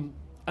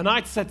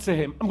I'd said to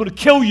him, I'm going to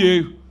kill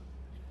you.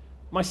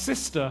 My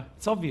sister,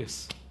 it's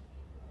obvious.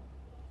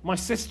 My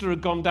sister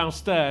had gone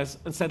downstairs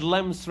and said,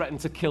 Lem's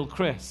threatened to kill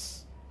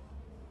Chris.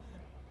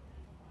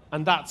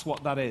 And that's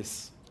what that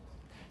is.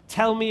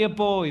 Tell me a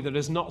boy that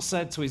has not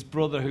said to his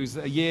brother, who's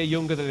a year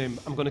younger than him,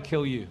 I'm going to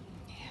kill you.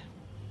 Yeah.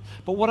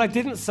 But what I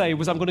didn't say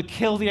was, I'm going to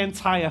kill the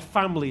entire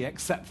family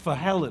except for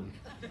Helen.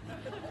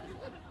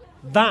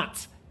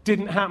 That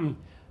didn't happen.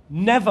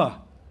 Never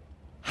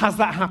has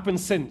that happened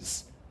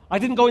since. I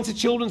didn't go into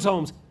children's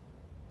homes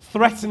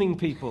threatening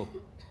people.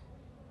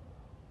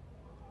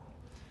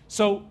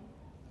 So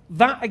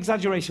that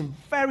exaggeration,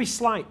 very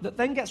slight, that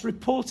then gets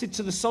reported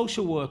to the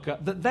social worker,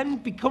 that then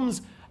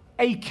becomes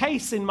a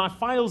case in my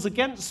files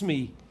against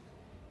me,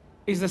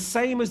 is the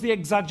same as the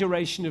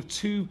exaggeration of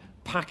 2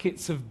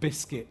 packets of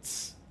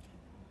biscuits.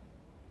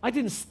 I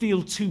didn't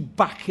steal 2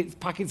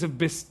 packets of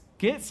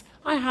biscuits.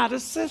 I had a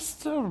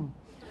system.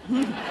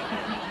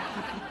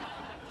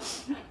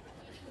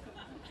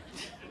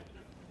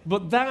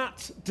 But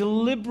that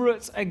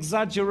deliberate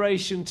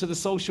exaggeration to the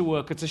social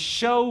worker to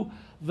show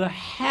the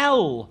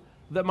hell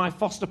that my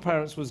foster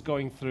parents was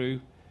going through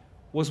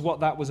was what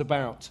that was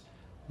about.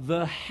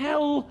 The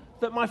hell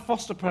that my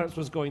foster parents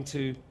was going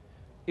to,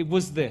 it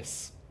was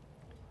this.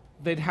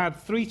 They'd had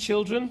 3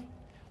 children.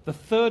 The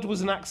third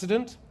was an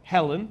accident,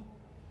 Helen.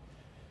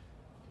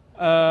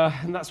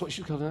 And that's what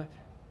she called her.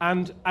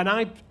 And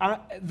I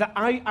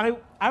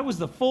was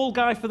the fall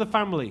guy for the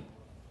family.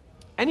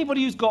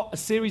 Anybody who's got a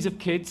series of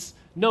kids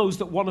knows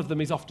that one of them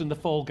is often the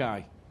fall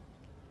guy.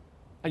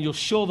 And you'll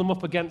show them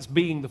up against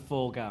being the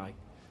fall guy.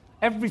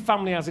 Every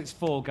family has its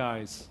fall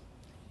guys.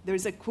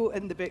 There's a quote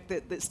in the book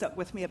that stuck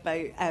with me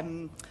about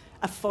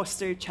a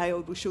foster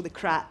child will show the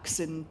cracks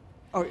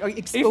or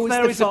expose the faults. If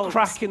there is a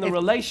crack in the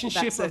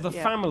relationship of the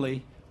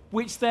family,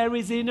 which there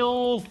is in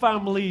all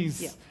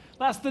families,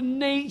 that's the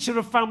nature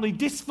of family.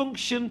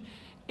 Dysfunction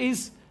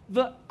is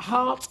the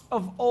heart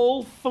of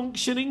all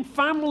functioning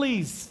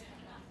families.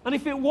 And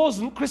if it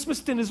wasn't, Christmas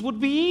dinners would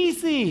be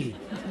easy.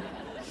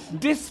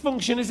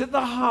 Dysfunction is at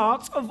the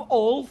heart of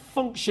all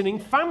functioning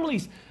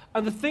families.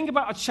 And the thing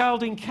about a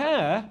child in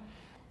care,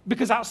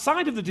 because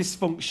outside of the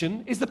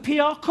dysfunction is the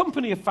PR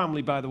company of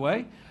family, by the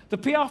way. The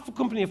PR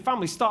company of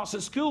family starts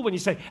at school when you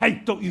say,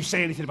 hey, don't you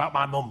say anything about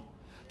my mum.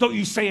 Don't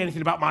you say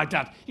anything about my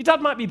dad. Your dad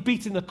might be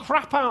beating the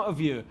crap out of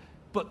you,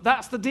 but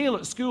that's the deal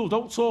at school.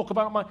 Don't talk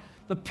about my...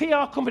 The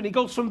PR company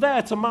goes from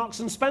there to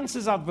Marks and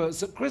Spencer's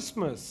adverts at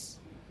Christmas.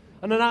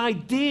 And an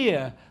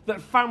idea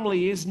that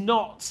family does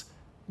not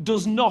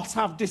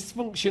have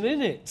dysfunction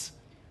in it.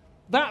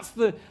 That's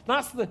the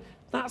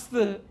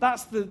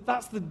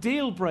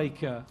deal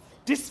breaker.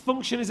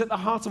 Dysfunction is at the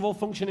heart of all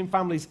functioning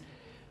families.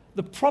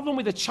 The problem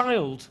with a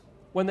child,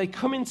 when they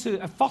come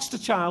into a foster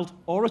child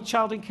or a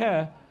child in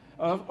care,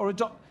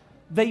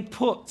 they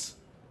put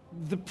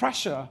the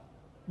pressure,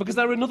 because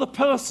they're another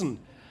person.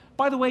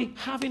 By the way,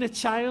 having a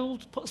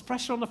child puts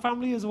pressure on the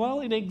family as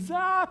well in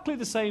exactly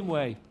the same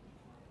way.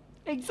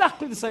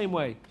 Exactly the same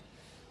way.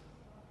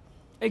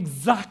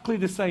 Exactly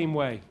the same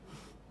way.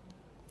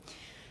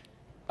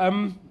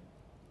 And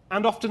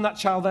often that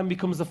child then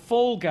becomes the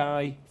fall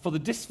guy for the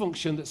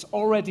dysfunction that's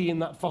already in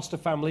that foster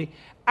family.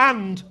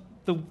 And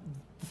the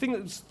thing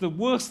that's the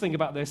worst thing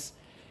about this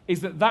is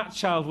that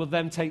child will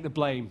then take the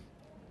blame.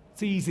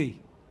 It's easy.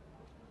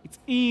 It's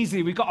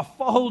easy. We've got a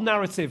whole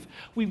narrative.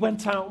 We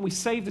went out and we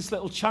saved this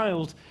little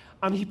child,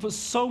 and he put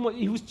so much,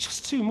 he was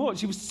just too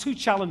much. He was too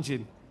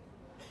challenging.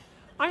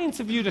 I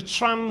interviewed a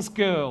trans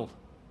girl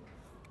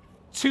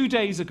 2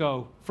 days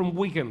ago from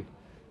Wigan,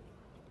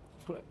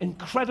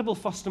 incredible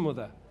foster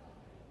mother.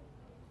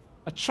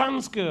 a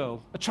trans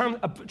girl,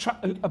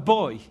 a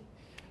boy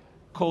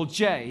called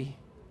Jay,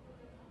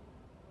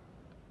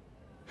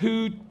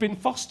 who'd been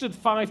fostered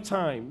 5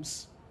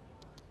 times,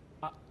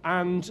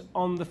 and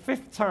on the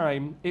 5th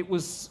time,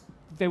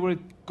 they were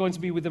going to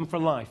be with them for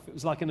life. It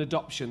was like an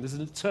adoption. There's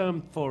a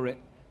term for it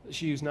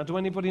that's used. Now, do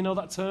anybody know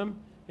that term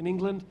in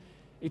England?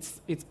 It's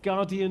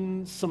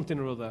guardian something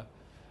or other.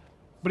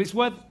 But it's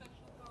where...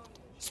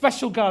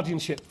 Special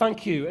guardianship,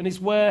 thank you. And it's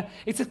where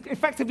it's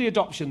effectively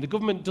adoption. The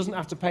government doesn't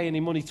have to pay any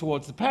money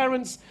towards the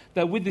parents.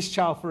 They're with this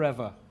child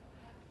forever.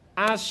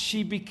 As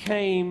she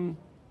became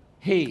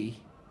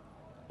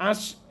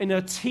as in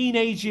her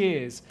teenage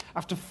years,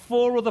 after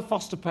 4 other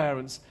foster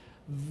parents,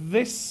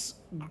 this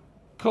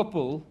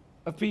couple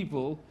of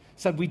people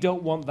said, we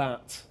don't want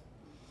that,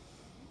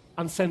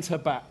 and sent her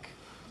back.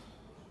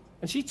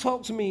 And she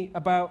talked to me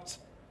about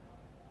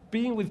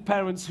being with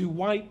parents who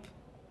wipe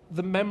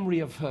the memory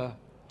of her.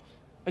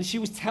 And she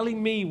was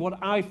telling me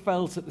what I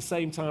felt at the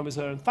same time as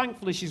her. And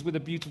thankfully, she's with a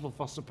beautiful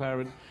foster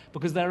parent,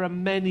 because there are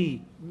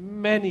many,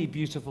 many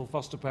beautiful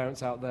foster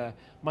parents out there.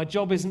 My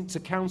job isn't to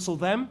counsel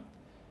them.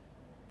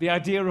 The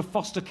idea of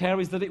foster care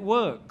is that it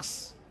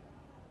works.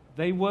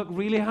 They work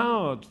really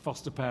hard,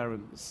 foster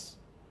parents.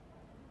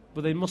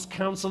 But they must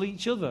counsel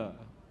each other,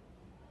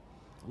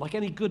 like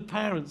any good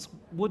parents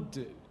would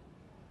do.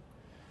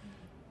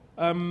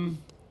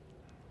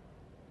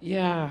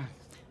 Yeah.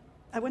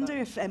 I wonder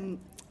if...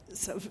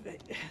 sort of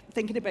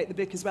thinking about the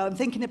book as well, I'm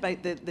thinking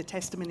about the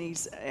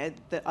testimonies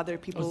that other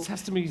people... Oh,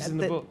 testimonies in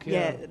the book, yeah.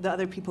 Yeah, that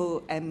other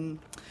people You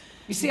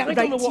see, I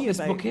don't know what this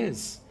book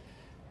is.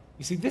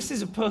 You see, this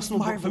is a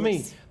personal book for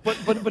me.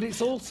 But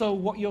it's also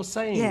what you're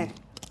saying. Yeah.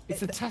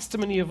 It's a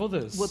testimony of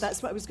others. Well,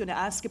 that's what I was going to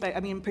ask about. I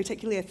mean,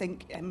 particularly, I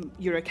think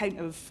your account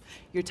of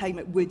your time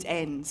at Wood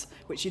End,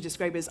 which you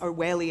describe as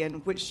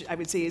Orwellian, which I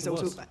would say is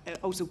also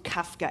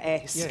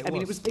Kafkaesque. Yeah, I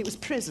mean, it was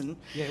prison,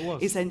 By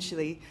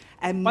essentially.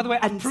 the way,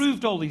 I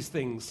proved all these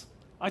things.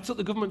 I took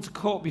the government to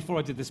court before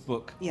I did this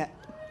book. Yeah.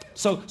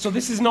 So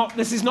this is not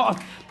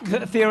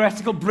a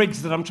theoretical bridge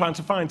that I'm trying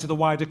to find to the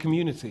wider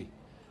community.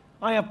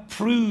 I have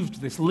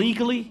proved this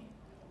legally,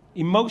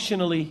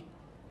 emotionally.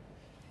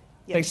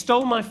 Yeah. They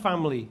stole my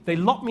family. They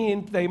locked me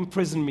in. They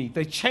imprisoned me.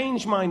 They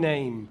changed my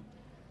name.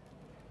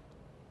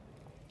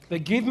 They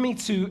give me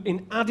to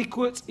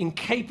inadequate,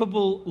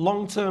 incapable,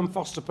 long-term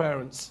foster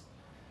parents.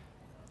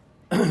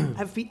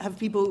 Have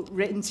people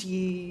written to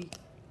you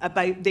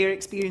about their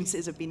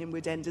experiences of being in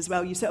Wood End as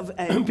well? You sort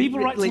of people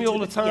write to me all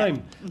the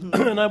time, yeah.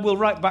 Mm-hmm. And I will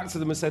write back to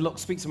them and say, "Look,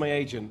 speak to my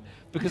agent,"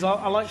 because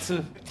I like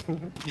to.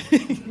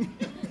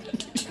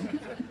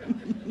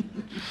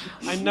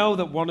 I know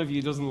that one of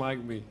you doesn't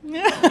like me.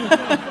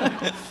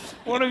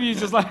 One of you is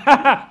just like,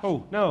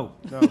 oh, no,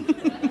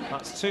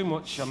 that's too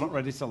much. I'm not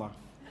ready to laugh.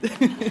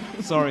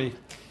 Sorry.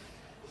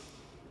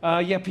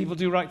 Yeah, people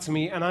do write to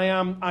me, and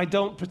I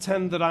don't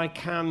pretend that I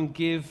can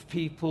give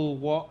people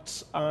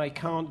what I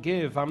can't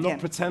give. I'm not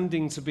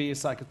pretending to be a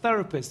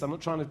psychotherapist. I'm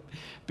not trying to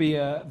be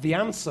the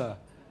answer.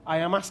 I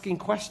am asking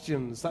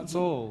questions, that's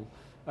all.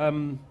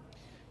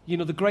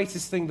 The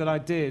greatest thing that I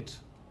did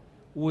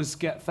was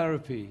get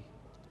therapy.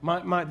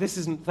 This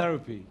isn't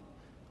therapy.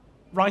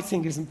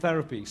 Writing isn't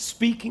therapy.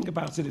 Speaking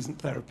about it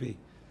isn't therapy.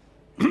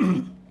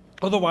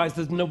 Otherwise,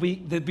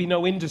 there'd be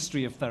no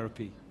industry of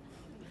therapy.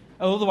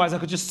 Otherwise, I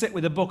could just sit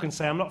with a book and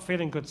say, I'm not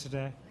feeling good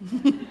today.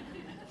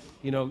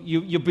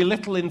 You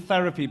belittle in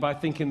therapy by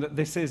thinking that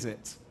this is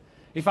it.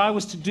 If I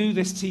was to do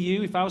this to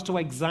you, if I was to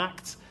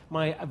exact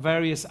my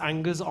various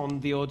angers on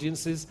the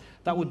audiences,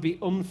 that would be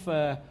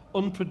unfair,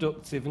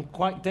 unproductive, and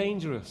quite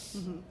dangerous.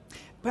 Mm-hmm.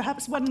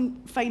 Perhaps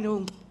one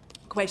final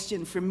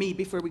question from me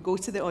before we go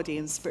to the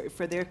audience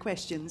for their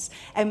questions.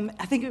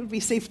 I think it would be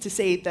safe to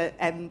say that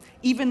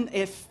even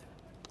if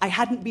I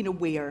hadn't been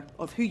aware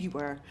of who you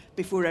were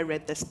before I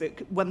read this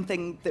book, one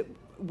thing that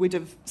would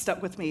have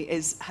stuck with me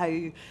is how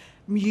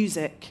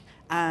music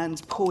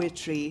and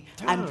poetry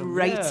and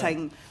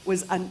writing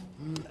was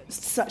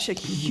such a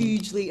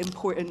hugely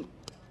important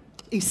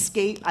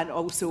escape and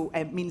also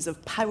means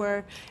of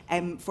power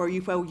for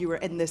you while you were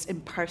in this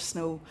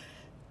impersonal,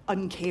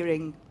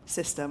 uncaring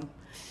system.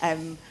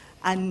 And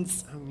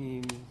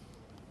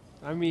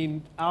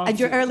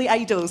your early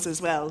idols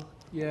as well.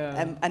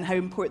 Yeah. And how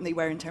important they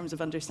were in terms of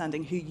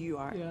understanding who you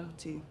are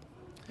too.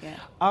 Yeah.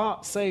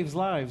 Art saves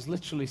lives,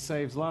 literally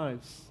saves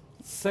lives.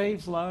 It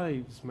saves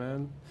lives,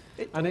 man.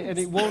 And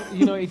it won't,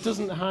 it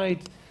doesn't hide,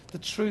 the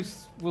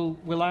truth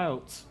will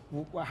out,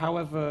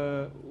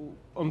 however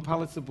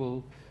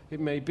unpalatable it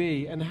may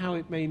be, and how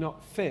it may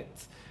not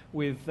fit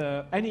with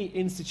any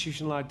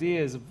institutional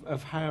ideas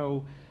of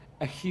how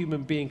a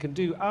human being can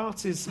do.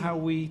 Art is how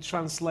we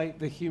translate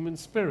the human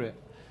spirit.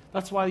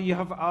 That's why you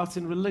have art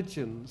in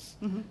religions.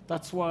 Mm-hmm.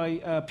 That's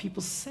why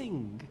people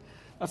sing.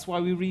 That's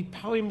why we read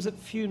poems at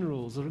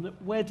funerals or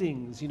at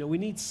weddings. We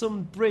need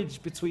some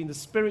bridge between the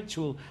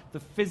spiritual, the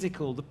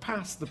physical, the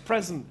past, the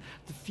present,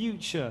 the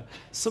future.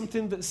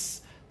 Something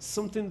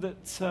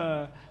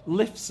that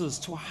lifts us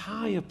to a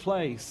higher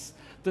place,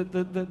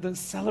 that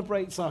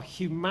celebrates our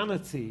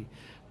humanity,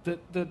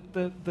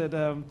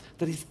 that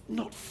is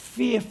not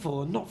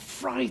fearful and not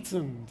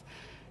frightened.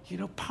 You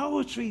know,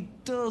 poetry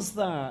does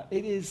that.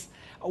 It is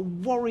a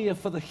warrior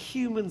for the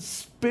human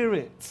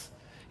spirit.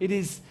 It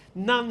is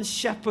Nan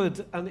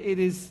Shepherd, and it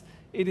is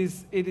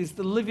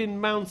the living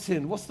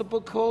mountain. What's the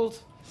book called?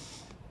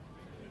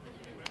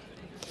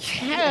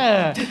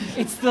 Yeah,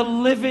 it's the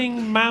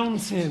living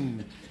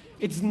mountain.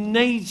 It's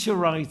nature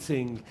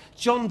writing.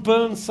 John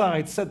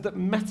Burnside said that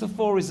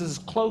metaphor is as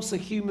close a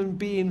human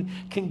being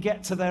can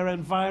get to their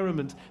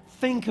environment.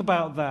 Think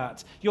about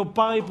that. Your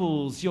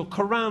Bibles, your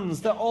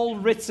Qurans, they're all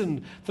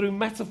written through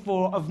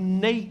metaphor of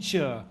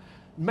nature.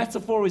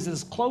 Metaphor is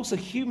as close a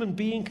human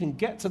being can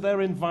get to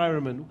their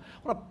environment.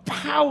 What a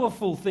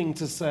powerful thing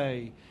to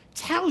say.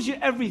 Tells you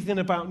everything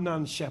about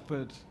Nan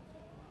Shepherd.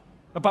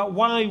 About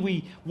why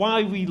we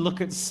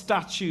look at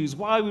statues,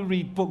 why we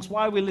read books,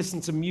 why we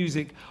listen to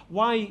music,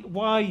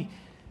 why,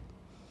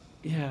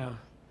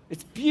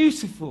 it's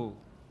beautiful.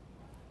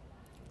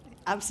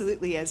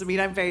 Absolutely is. I mean,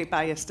 I'm very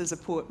biased as a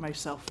poet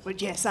myself,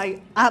 but yes,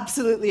 I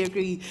absolutely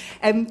agree.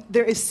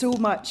 There is so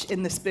much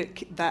in this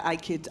book that I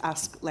could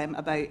ask Lem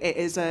about. It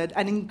is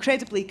an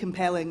incredibly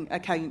compelling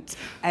account,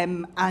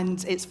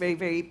 and it's very,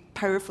 very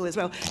powerful as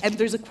well.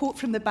 There's a quote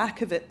from the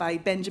back of it by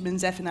Benjamin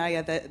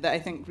Zephaniah that I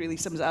think really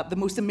sums it up. The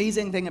most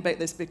amazing thing about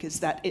this book is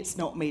that it's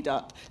not made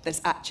up.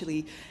 This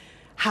actually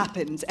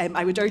happened.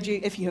 I would urge you,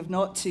 if you have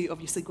not, to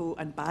obviously go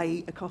and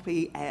buy a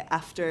copy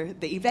after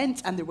the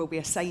event, and there will be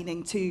a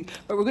signing too.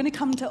 But we're going to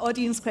come to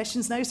audience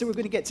questions now, so we're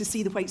going to get to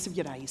see the whites of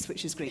your eyes,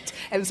 which is great.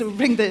 So we'll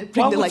bring the lights up.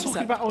 While we're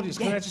talking about audience,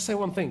 can I just say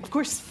one thing? Of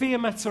course.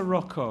 Fiammetta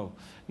Rocco.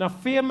 Now,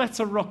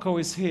 Fiammetta Rocco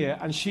is here,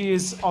 and she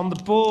is on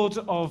the board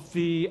of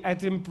the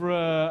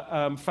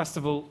Edinburgh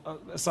Festival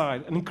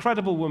side. An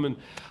incredible woman,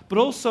 but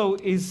also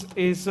is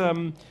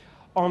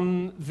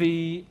on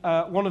the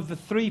one of the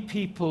three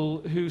people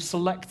who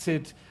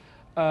selected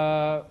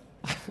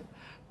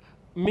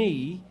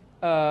me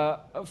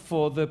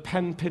for the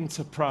Pen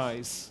Pinter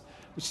Prize,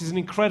 which is an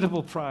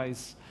incredible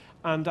prize.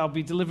 And I'll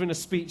be delivering a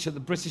speech at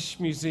the British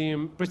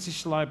Museum,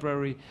 British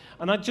Library.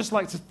 And I'd just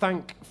like to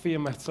thank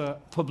Fiammetta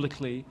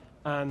publicly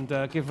and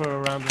give her a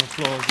round of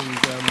applause. And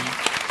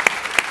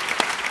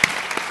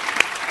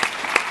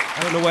I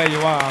don't know where you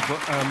are,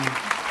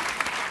 but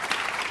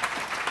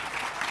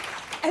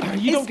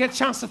you don't get a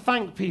chance to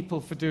thank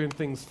people for doing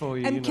things for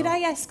you. Can I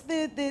ask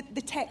the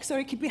tech,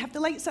 sorry, could we have the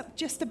lights up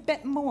just a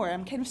bit more?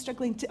 I'm kind of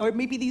struggling to, or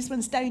maybe these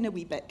ones down a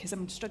wee bit, because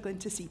I'm struggling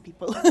to see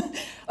people.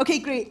 Okay,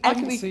 great. I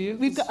can see you.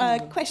 We've got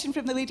a question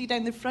from the lady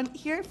down the front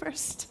here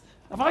first.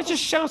 Have I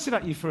just shouted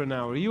at you for an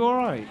hour? Are you all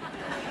right?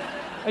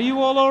 Are you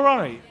all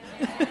right?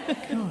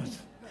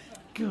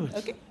 Good.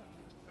 Okay.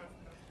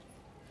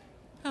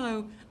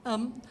 Hello.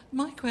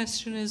 My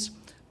question is,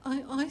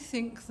 I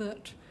think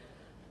that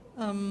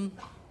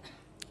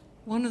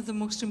one of the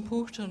most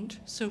important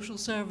social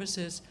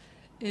services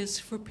is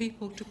for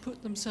people to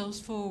put themselves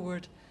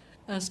forward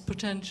as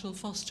potential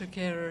foster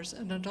carers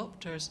and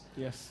adopters.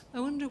 Yes.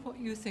 I wonder what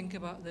you think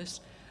about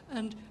this,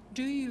 and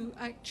do you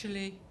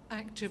actually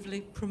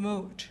actively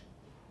promote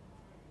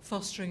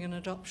fostering and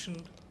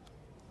adoption?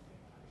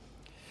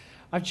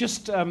 I've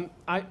just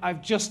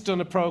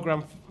done a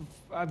programme.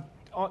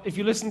 If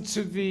you listen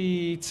to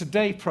the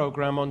Today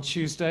programme on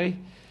Tuesday,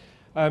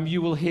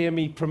 you will hear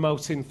me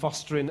promoting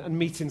fostering and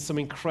meeting some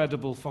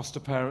incredible foster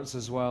parents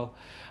as well.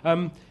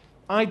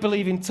 I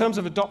believe in terms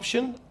of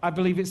adoption, I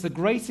believe it's the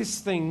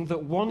greatest thing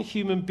that one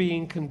human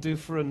being can do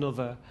for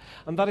another.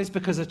 And that is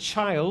because a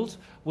child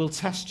will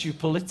test you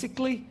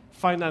politically,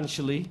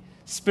 financially,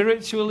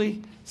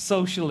 spiritually,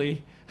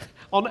 socially,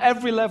 on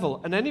every level.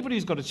 And anybody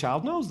who's got a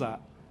child knows that.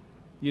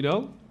 You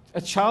know,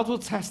 a child will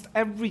test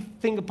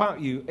everything about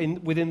you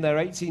within their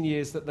 18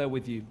 years that they're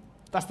with you.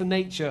 That's the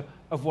nature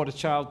of what a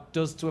child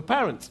does to a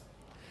parent.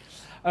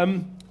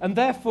 And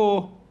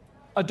therefore,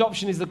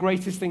 adoption is the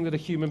greatest thing that a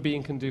human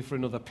being can do for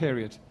another,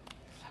 period.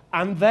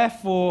 And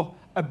therefore,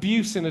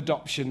 abuse in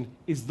adoption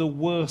is the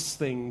worst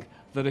thing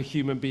that a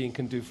human being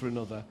can do for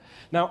another.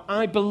 Now,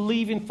 I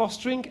believe in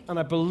fostering and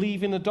I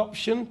believe in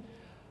adoption,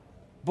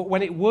 but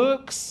when it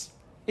works,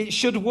 it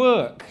should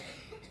work.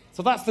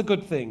 So that's the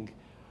good thing.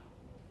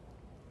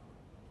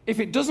 If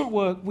it doesn't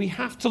work, we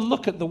have to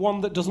look at the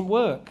one that doesn't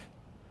work.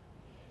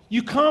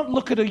 You can't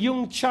look at a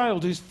young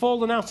child who's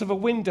fallen out of a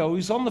window,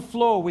 who's on the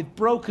floor with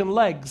broken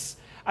legs,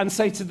 and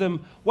say to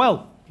them,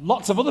 well,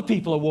 lots of other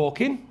people are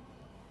walking.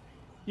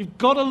 You've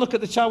got to look at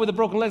the child with the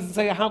broken legs and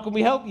say, how can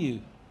we help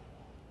you?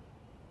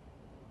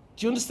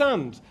 Do you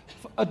understand?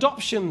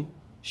 Adoption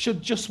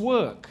should just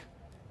work.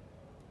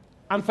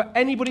 And for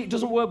anybody it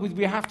doesn't work with,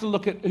 we have to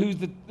look at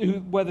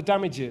where the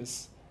damage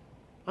is.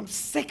 I'm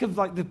sick of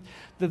like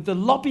the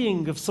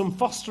lobbying of some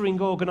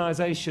fostering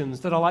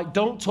organisations that are like,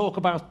 don't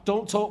talk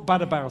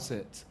bad about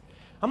it.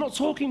 I'm not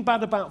talking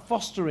bad about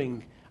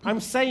fostering. I'm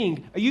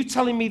saying, are you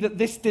telling me that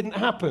this didn't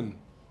happen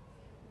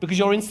because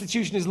your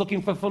institution is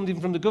looking for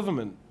funding from the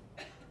government?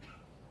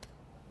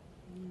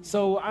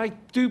 So I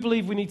do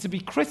believe we need to be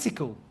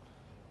critical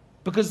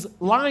because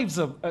lives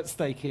are at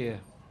stake here.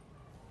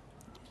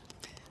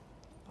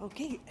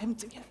 Okay,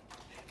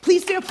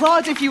 Please do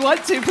applaud if you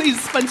want to.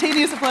 Please,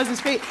 spontaneous applause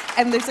is great.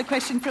 There's a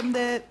question from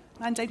the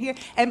man down here.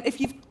 If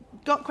you've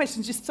got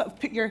questions, just sort of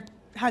put your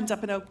hands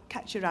up and I'll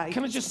catch your eye.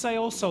 Can I just say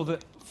also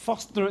that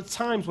there are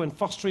times when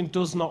fostering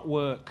does not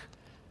work,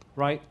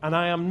 right? And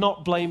I am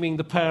not blaming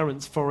the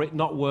parents for it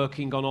not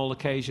working on all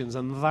occasions,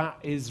 and that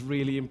is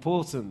really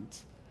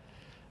important.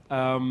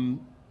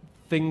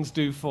 Things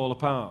do fall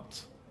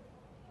apart.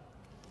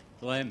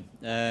 Lem,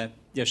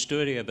 your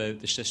story about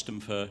the system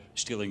for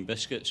stealing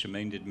biscuits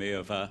reminded me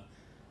of a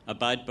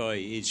bad boy,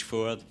 age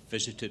 4,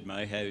 visited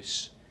my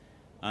house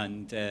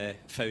and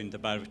found a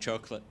bar of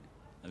chocolate.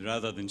 And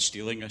rather than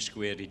stealing a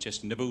square, he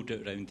just nibbled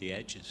it around the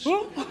edges.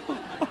 I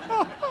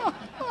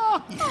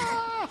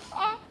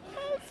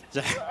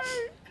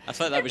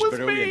thought that was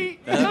brilliant.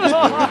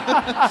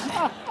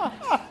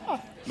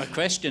 My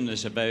question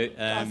is about...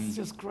 That's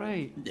just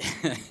great.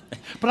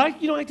 But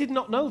I did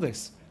not know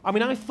this. I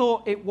mean, I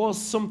thought it was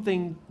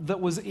something that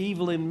was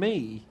evil in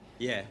me.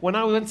 Yeah. When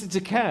I went into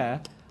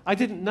care, I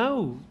didn't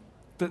know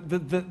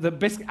the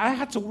biscuit. I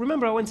had to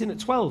remember I went in at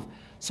 12,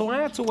 so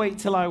I had to wait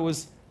till I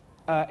was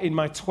in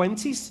my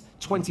 20s,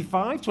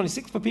 25,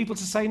 26 for people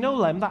to say, no,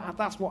 Lem,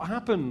 that's what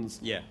happens.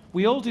 Yeah.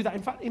 We all do that.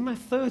 In fact, in my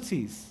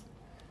 30s.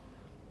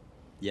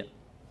 Yep.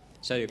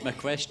 So my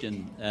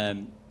question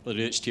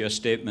relates to your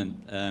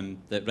statement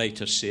that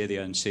writers say the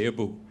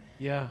unsayable,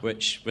 Yeah.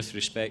 which, with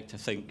respect, I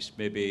think is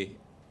maybe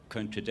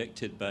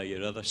contradicted by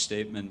your other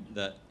statement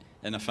that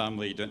in a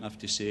family you don't have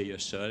to say you're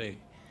sorry.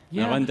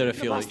 Yeah. And I wonder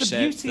if you'll that's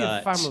accept the beauty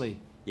that. of family.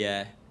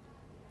 Yeah.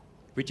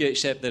 Would you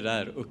accept there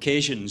are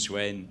occasions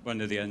when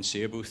one of the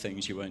unsayable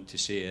things you want to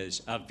say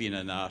is, I've been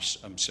an arse,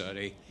 I'm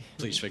sorry,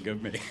 please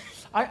forgive me?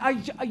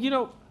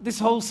 This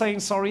whole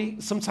saying sorry,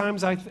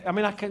 sometimes I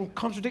can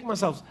contradict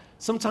myself.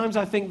 Sometimes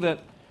I think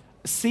that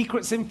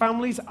secrets in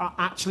families are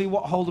actually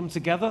what hold them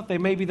together. They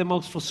may be the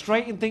most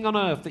frustrating thing on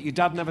earth, that your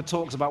dad never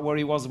talks about where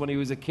he was when he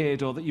was a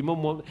kid, or that your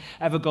mum won't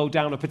ever go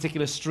down a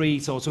particular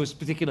street or to a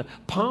particular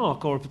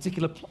park or a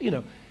particular,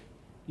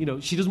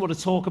 she doesn't want to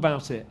talk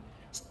about it.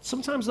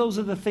 Sometimes those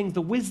are the things,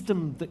 the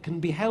wisdom that can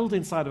be held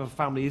inside of a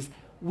family is,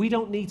 we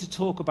don't need to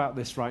talk about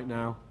this right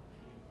now,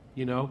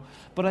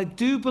 But I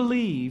do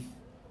believe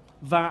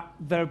that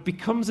there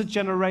becomes a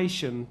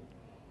generation,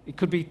 it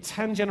could be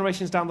 10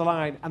 generations down the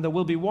line, and there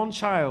will be one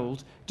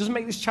child, doesn't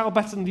make this child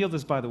better than the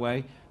others, by the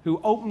way,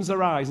 who opens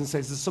their eyes and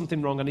says, there's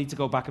something wrong, I need to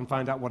go back and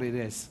find out what it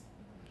is.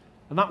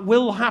 And that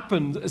will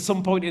happen at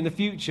some point in the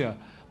future.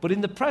 But in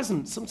the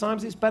present,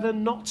 sometimes it's better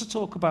not to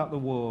talk about the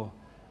war.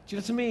 Do you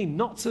know what I mean?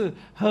 Not to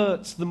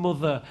hurt the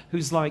mother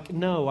who's like,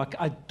 no,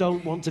 I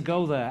don't want to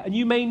go there. And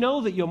you may know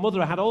that your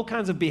mother had all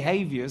kinds of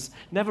behaviours,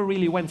 never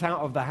really went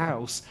out of the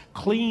house,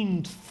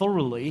 cleaned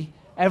thoroughly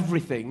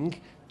everything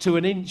to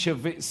an inch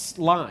of its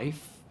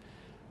life,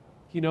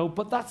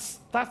 but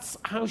that's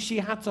how she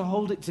had to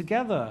hold it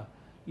together.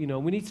 We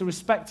need to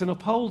respect and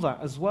uphold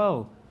that as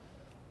well.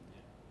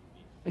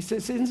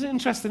 It's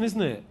interesting,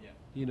 isn't it?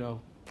 Yeah. Okay,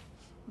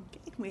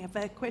 we have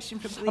a question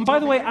from the And by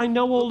the way, I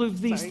know all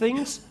of these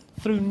things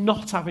through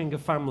not having a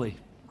family.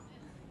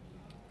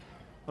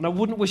 And I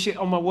wouldn't wish it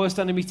on my worst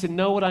enemy to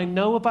know what I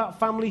know about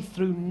family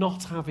through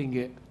not having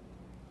it.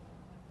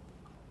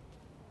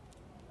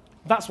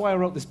 That's why I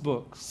wrote this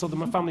book, so that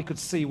my family could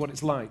see what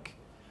it's like.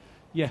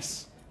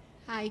 Yes.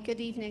 Hi,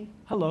 good evening.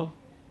 Hello.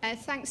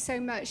 Thanks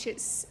so much.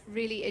 It's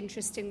really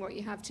interesting what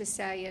you have to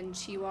say,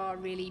 and you are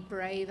really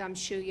brave. I'm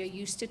sure you're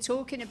used to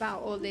talking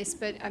about all this,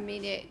 but I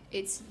mean,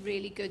 it's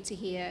really good to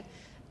hear.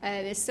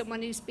 As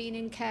someone who's been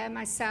in care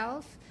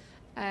myself,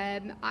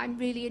 I'm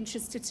really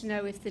interested to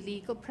know if the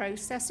legal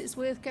process is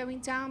worth going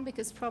down,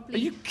 because probably...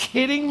 Are you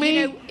kidding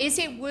me? Is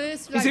it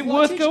worth... Is it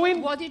worth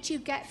going? What did you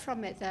get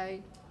from it, though?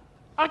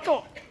 I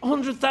got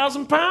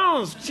 £100,000.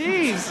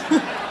 Jeez.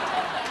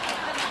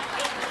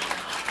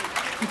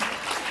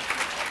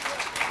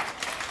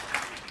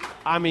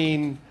 I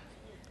mean,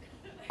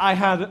 I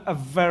had a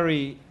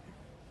very...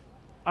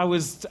 I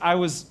was...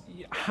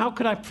 How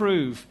could I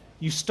prove?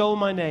 You stole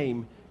my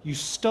name. You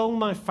stole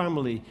my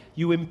family.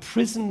 You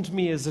imprisoned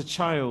me as a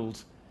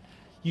child.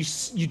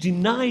 You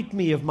denied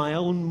me of my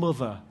own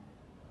mother.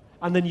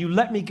 And then you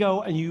let me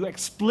go and you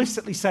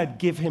explicitly said,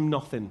 give him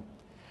nothing.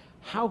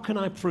 How can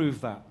I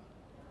prove that?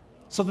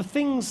 So the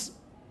things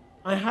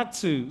I had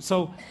to...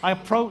 So I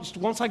approached...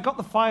 Once I got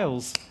the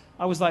files,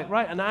 I was like,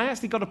 right, and I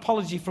actually got an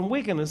apology from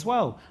Wigan as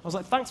well. I was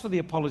like, thanks for the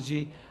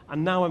apology,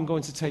 and now I'm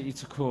going to take you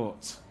to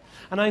court.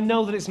 And I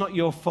know that it's not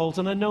your fault,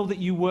 and I know that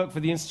you work for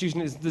the institution,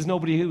 there's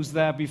nobody who's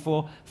there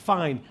before.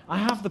 Fine, I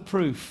have the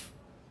proof.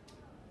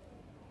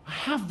 I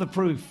have the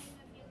proof.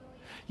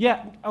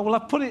 Yeah, well,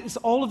 I've put it,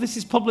 all of this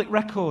is public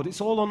record,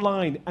 it's all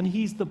online, and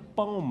he's the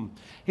bomb.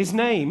 His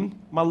name,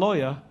 my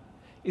lawyer,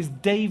 is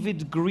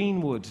David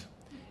Greenwood.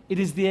 It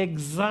is the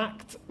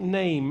exact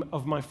name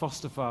of my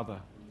foster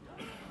father.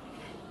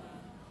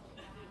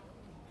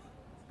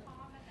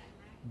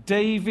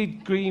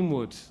 David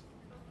Greenwood.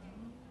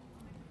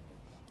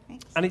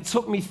 And it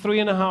took me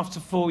 3.5 to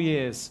 4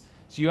 years.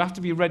 So you have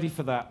to be ready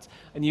for that.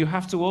 And you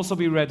have to also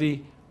be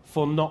ready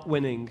for not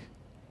winning.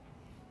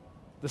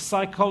 The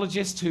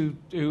psychologist who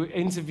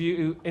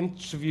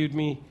interviewed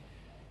me,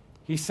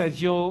 he said,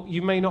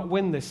 you may not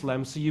win this,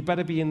 Lem, so you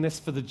better be in this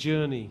for the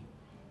journey.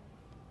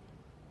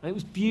 And it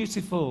was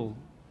beautiful.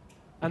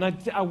 And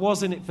I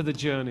was in it for the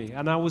journey,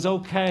 and I was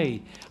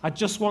okay. I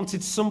just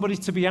wanted somebody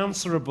to be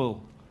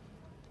answerable.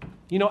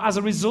 You know, as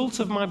a result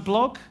of my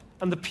blog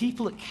and the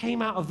people that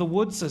came out of the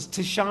woods, as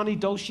Tishani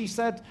Doshi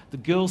said, the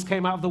girls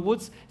came out of the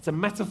woods. It's a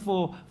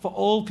metaphor for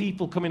all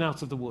people coming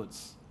out of the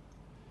woods.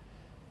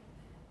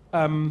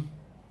 I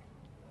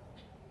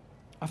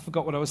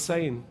forgot what I was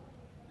saying.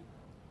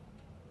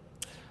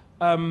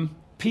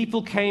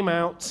 People came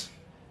out,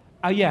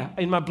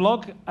 in my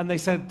blog, and they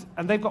said,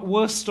 and they've got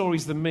worse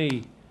stories than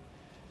me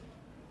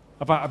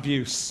about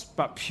abuse,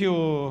 about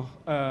pure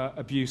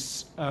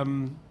abuse.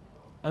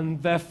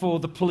 And therefore,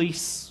 the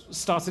police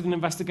started an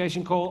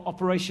investigation called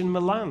Operation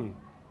Milan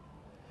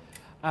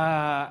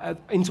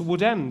into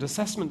Wood End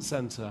Assessment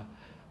Centre.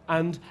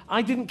 And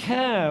I didn't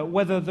care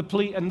whether the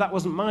police, and that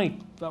wasn't my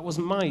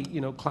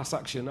class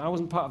action. I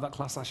wasn't part of that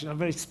class action. A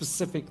very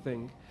specific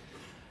thing.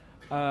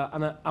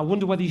 And I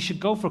wonder whether you should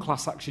go for a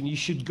class action. You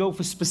should go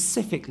for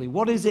specifically,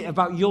 what is it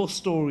about your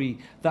story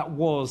that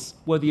was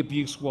where the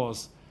abuse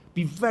was?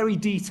 Be very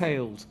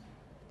detailed,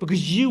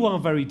 because you are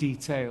very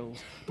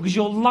detailed, because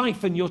your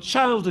life and your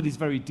childhood is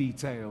very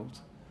detailed.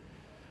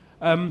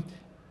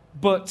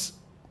 But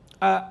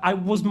I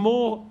was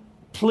more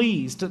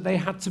pleased that they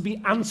had to be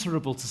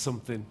answerable to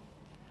something.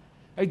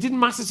 It didn't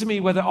matter to me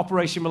whether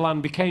Operation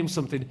Milan became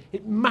something.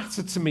 It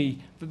mattered to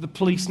me that the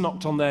police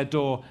knocked on their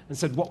door and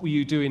said, what were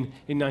you doing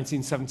in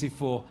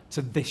 1974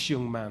 to this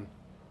young man?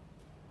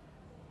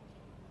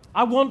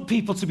 I want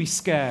people to be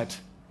scared.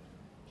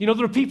 You know,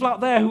 there are people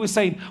out there who are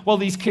saying, well,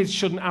 these kids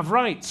shouldn't have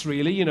rights,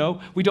 really, you know.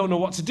 We don't know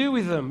what to do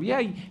with them.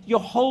 Yeah, your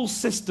whole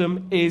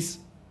system is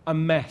a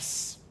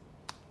mess.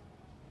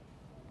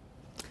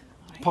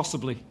 Right.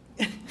 Possibly.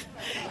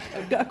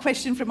 I've got a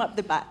question from up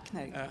the back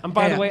now. And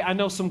by the way, I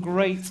know some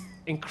great,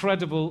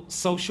 incredible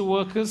social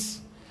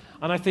workers,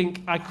 and I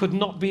think I could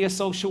not be a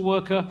social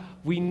worker.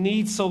 We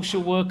need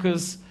social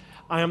workers.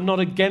 I am not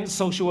against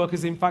social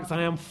workers. In fact,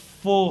 I am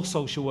for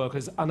social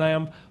workers, and I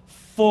am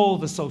for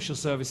the social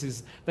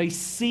services. They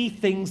see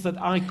things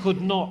that I could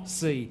not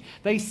see.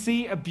 They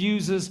see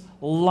abusers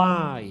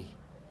lie.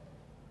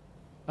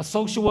 A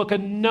social worker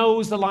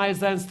knows the lie is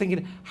there and is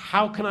thinking,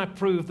 how can I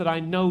prove that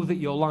I know that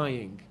you're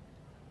lying?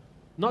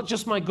 Not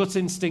just my gut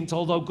instinct,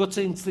 although gut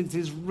instinct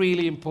is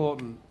really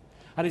important.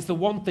 And it's the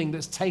one thing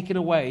that's taken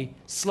away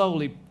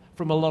slowly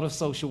from a lot of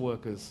social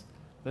workers.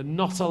 They're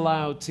not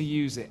allowed to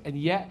use it. And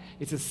yet,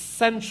 it's a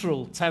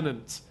central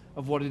tenet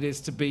of what it is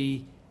to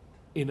be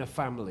in a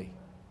family.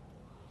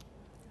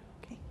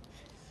 Okay.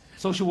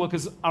 Social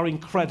workers are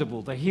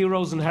incredible. They're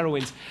heroes and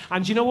heroines.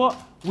 And you know what?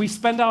 We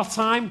spend our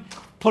time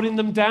putting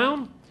them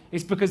down.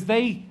 It's because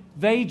they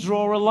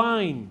draw a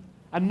line.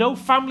 And no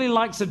family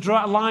likes a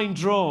line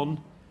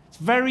drawn. It's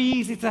very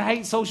easy to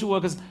hate social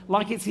workers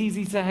like it's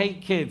easy to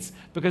hate kids,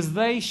 because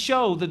they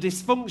show the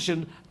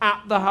dysfunction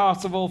at the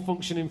heart of all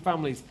functioning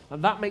families,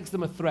 and that makes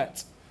them a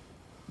threat.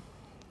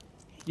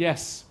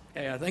 Yes.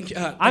 Yeah, thank you.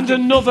 And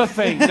another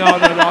thing. No,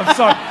 I'm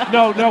sorry.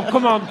 No,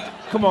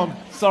 come on.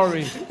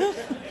 Sorry.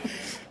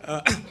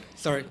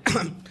 Sorry.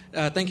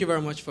 Thank you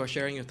very much for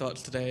sharing your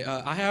thoughts today.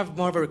 I have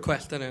more of a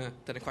request than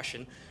a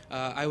question.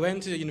 I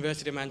went to the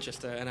University of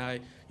Manchester, and I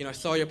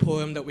saw your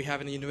poem that we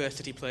have in the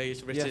university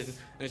plays written, yes. and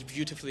it's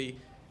beautifully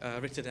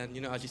written,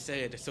 and as you say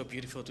it, it's so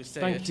beautiful to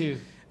say Thank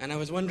you. And I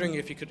was wondering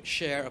if you could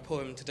share a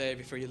poem today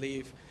before you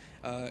leave,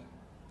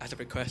 as a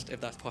request, if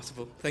that's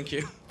possible. Thank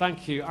you.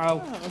 Thank you.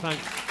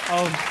 Thanks.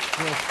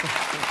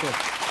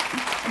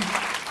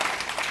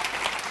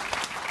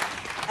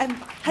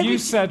 You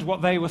said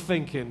what they were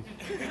thinking.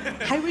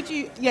 How would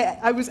you? Yeah,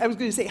 I was going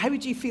to say, how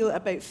would you feel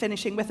about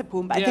finishing with a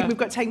poem? But I think we've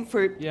got time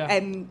for.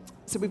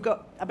 So we've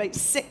got about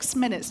 6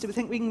 minutes. Do we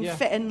think we can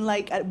fit in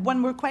one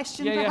more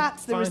question,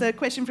 perhaps? There was a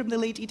question from the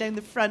lady down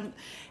the front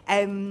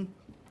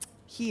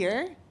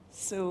here.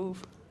 So.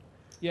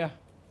 Yeah,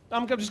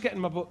 I'm just getting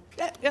my book.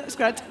 Yeah, that's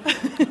good.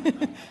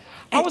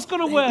 I was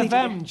going to wear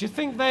them. Do you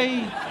think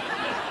they?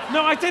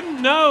 No, I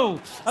didn't know.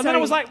 And then I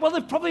was like, well,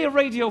 they're probably a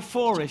Radio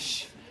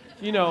 4-ish.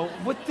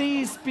 Would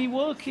these be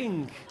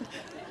working?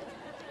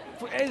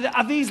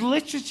 Are these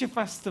literature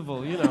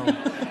festival,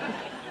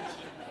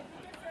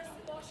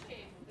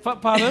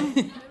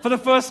 Pardon? For the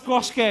first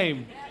squash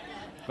game.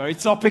 Very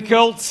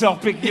topical.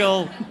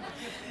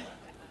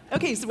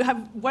 Okay, so we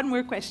have one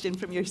more question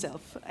from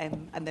yourself,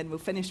 and then we'll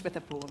finish with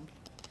a poem.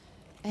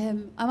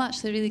 I'm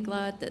actually really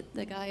glad that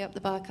the guy up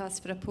the back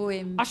asked for a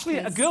poem. Actually,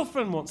 a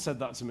girlfriend once said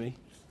that to me.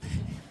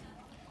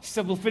 She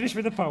said, we'll finish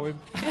with a poem.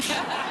 I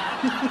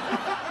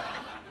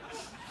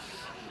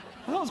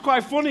thought it was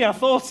quite funny. I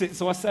thought it,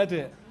 so I said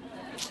it.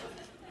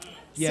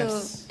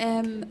 Yes.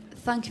 So,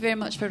 thank you very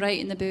much for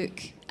writing the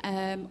book.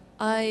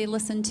 I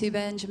listened to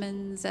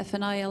Benjamin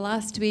Zephaniah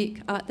last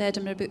week at the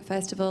Edinburgh Book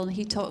Festival, and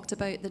he talked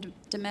about the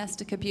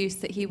domestic abuse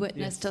that he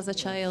witnessed as a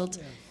child.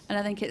 Yes. And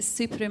I think it's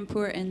super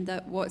important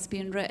that what's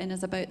being written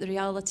is about the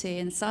reality.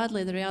 And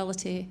sadly, the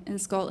reality in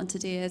Scotland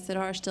today is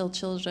there are still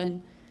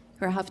children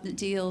who are having to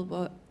deal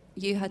what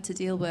you had to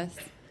deal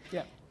with.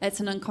 Yeah.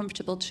 It's an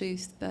uncomfortable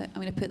truth, but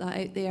I'm going to put that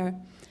out there.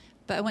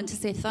 But I want to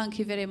say thank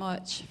you very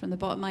much from the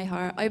bottom of my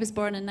heart. I was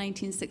born in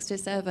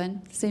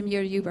 1967, the same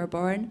year you were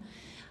born.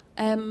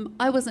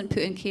 I wasn't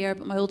put in care,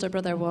 but my older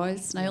brother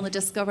was, and I only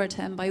discovered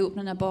him by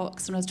opening a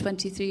box when I was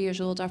 23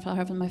 years old after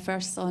having my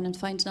first son and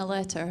finding a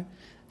letter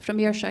from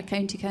Ayrshire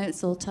County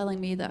Council telling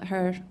me that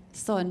her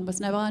son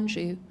was now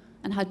Andrew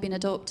and had been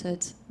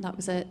adopted. That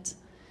was it.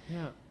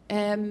 Yeah.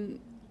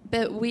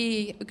 But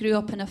we grew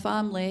up in a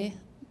family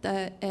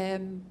that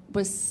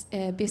was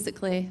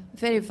basically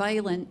very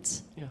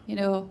violent. Yeah. You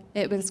know,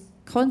 it was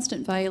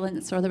constant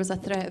violence, or there was a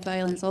threat of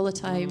violence all the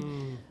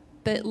time.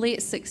 But late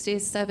 60s,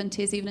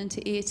 70s, even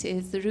into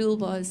 80s, the rule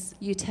was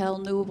you tell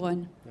no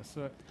one. That's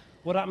right.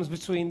 What happens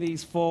between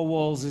these four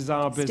walls is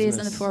our business. Stays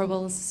in the four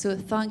walls. So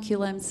thank you,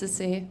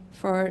 Lemsissy,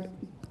 for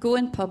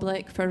going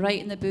public, for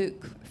writing the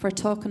book, for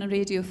talking on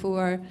Radio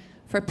 4,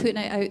 for putting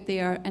it out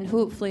there, and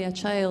hopefully a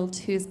child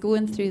who's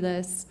going through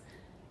this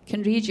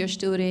can read your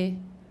story.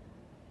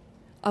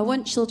 I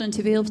want children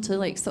to be able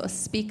to sort of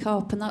speak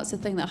up, and that's the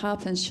thing that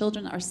happens.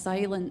 Children are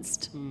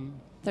silenced.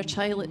 They're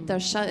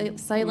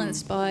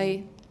silenced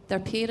by their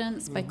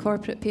parents, by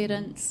corporate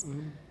parents.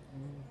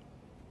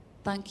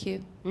 Thank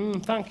you.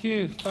 Thank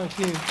you. Thank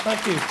you.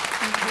 Thank you.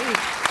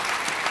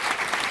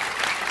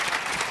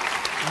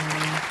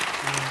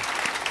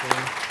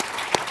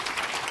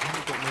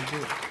 Thank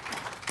you.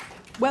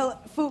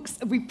 Well, folks,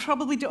 we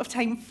probably don't have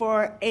time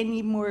for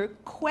any more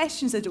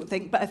questions, I don't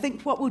think. But I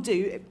think what we'll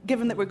do,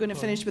 given that we're going to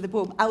finish with the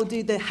poem, I'll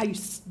do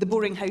the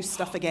boring house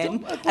stuff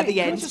again at the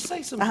end. Can I just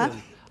say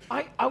something?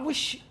 I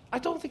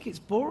don't think it's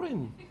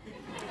boring.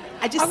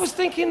 I was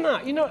thinking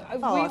that,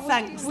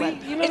 thanks.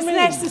 It's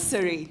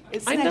necessary.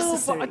 It's necessary. I know,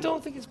 but I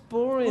don't think it's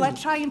boring. Well, I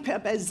try and put a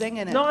bit of zing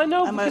in it. No, I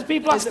know, because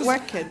people ask us...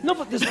 working? No,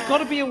 but there's got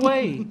to be a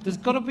way. There's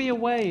got to be a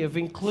way of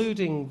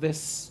including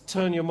this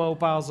turn your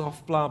mobiles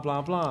off, blah,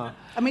 blah, blah.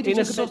 In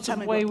a sort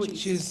of way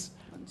which is...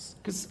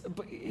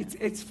 But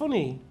it's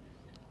funny.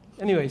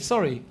 Anyway,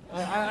 sorry.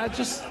 I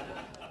just...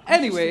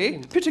 Anyway,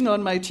 putting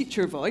on my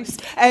teacher voice.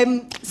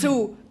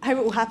 So how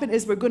it will happen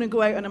is we're going to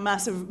go out on a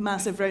massive,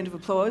 massive round of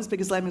applause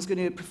because Lem is going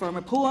to perform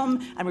a poem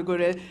and we're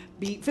going to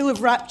be full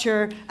of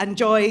rapture and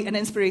joy and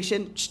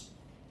inspiration.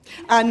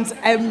 And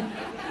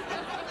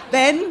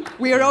then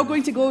we are all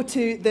going to go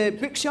to the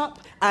bookshop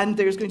and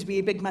there's going to be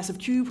a big, massive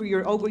queue where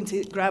you're all going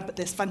to grab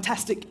this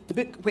fantastic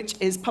book, which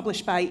is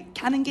published by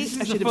Canongate.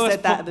 I should have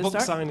said that at the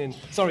start. Signing.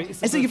 Sorry,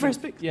 is it your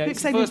first book? Yeah, book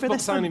it's signing the first for book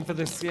this signing one? for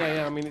this.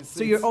 Yeah. I mean,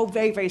 so you're all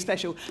very, very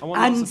special. I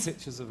want lots of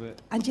pictures of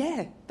it. And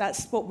yeah,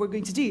 that's what we're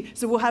going to do.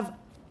 So we'll have,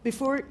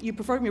 before you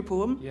perform your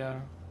poem,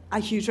 a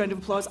huge round of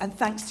applause, and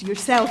thanks to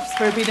yourselves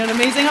for being an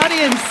amazing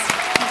audience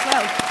as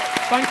well.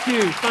 Thank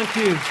you. Thanks,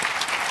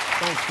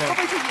 Bob.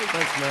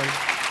 Thanks, man.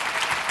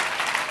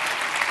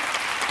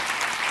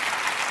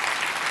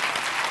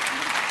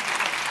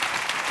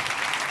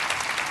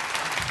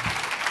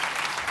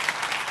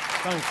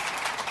 Thanks.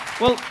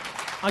 Well,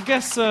 I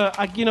guess,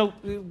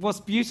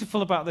 what's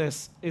beautiful about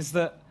this is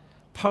that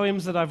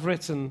poems that I've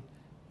written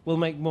will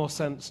make more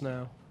sense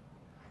now.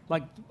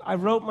 Like, I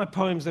wrote my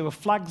poems, they were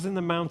flags in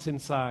the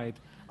mountainside.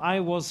 I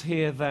was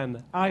here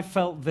then. I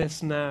felt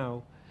this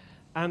now.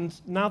 And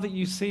now that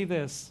you see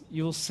this,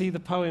 you'll see the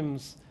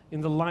poems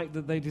in the light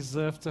that they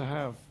deserve to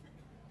have.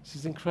 This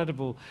is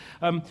incredible.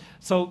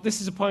 So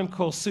this is a poem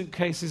called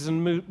Suitcases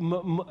and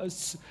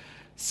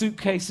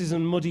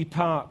Muddy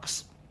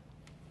Parks.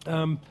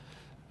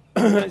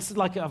 It's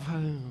like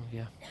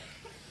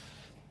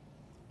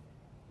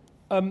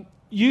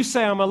you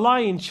say I'm a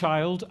lying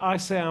child, I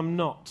say I'm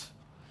not.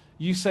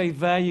 You say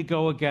there you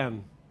go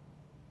again.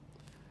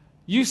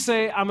 You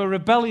say I'm a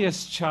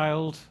rebellious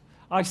child,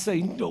 I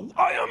say no,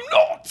 I am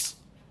not.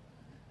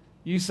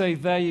 You say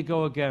there you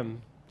go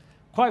again.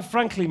 Quite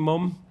frankly,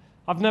 Mum,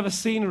 I've never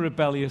seen a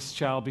rebellious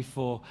child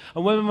before.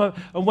 And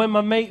when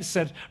my mate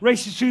said,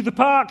 races through the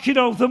park,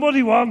 the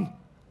muddy one,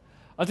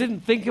 I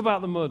didn't think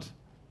about the mud.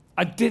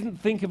 I didn't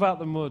think about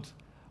the mud.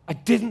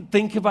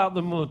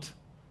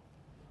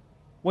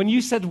 When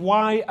you said,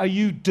 why are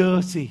you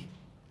dirty?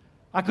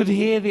 I could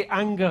hear the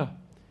anger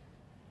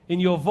in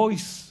your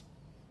voice.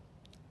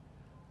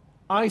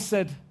 I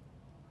said,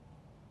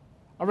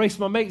 I raced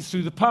my mates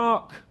through the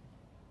park.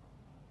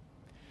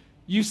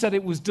 You said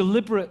it was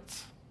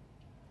deliberate.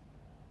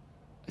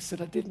 I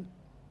said, I didn't.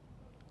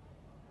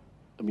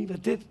 I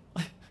did.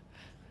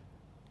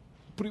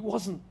 But it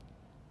wasn't.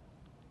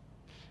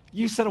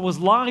 You said I was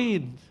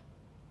lying.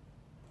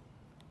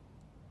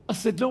 I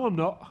said, no, I'm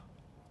not.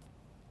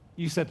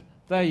 You said,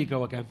 there you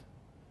go again.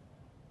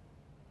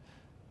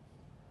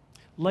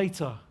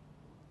 Later,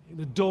 in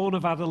the dawn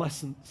of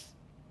adolescence,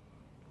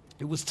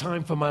 it was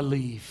time for my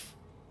leave.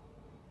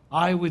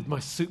 I with my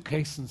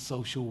suitcase and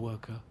social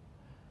worker.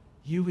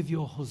 you with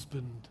your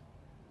husband,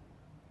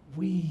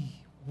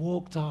 we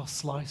walked our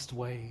sliced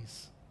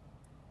ways.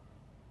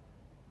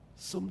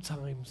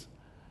 Sometimes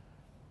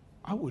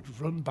I would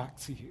run back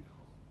to you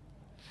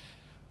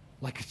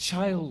like a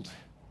child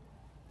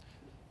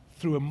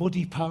through a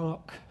muddy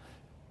park,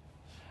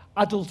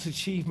 adult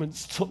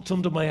achievements tucked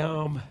under my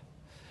arm.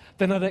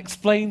 Then I'd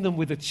explain them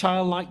with a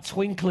childlike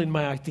twinkle in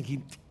my eye,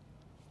 thinking,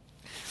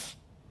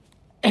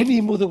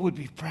 any mother would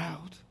be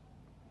proud.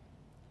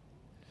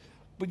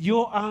 But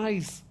your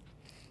eyes,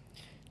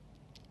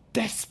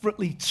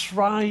 desperately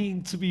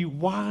trying to be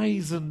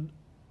wise and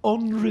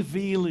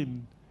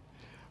unrevealing,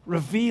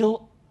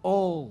 reveal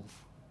all.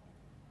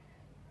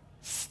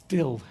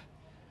 Still,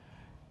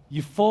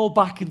 you fall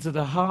back into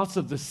the heart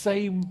of the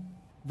same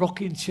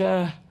rocking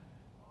chair,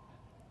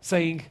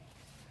 saying,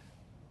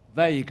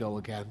 there you go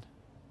again.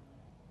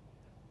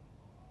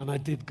 And I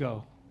did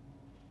go.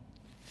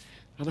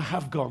 And I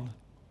have gone.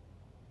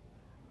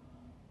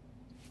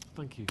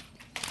 Thank you.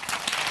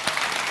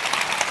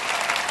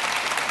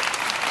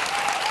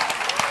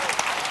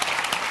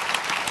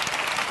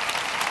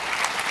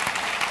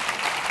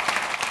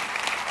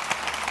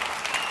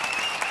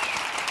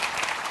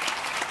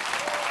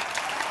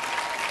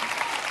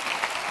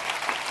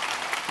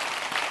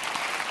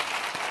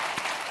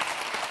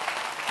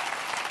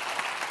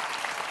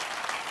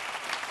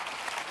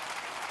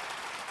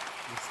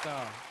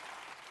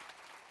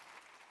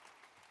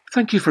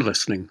 Thank you for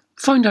listening.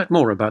 Find out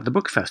more about the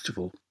Book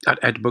Festival at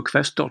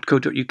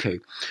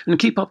edbookfest.co.uk and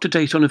keep up to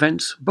date on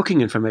events, booking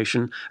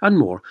information and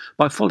more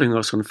by following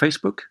us on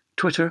Facebook,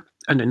 Twitter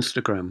and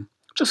Instagram.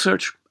 Just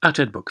search at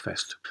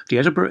 @EdBookFest. The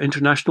Edinburgh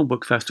International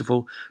Book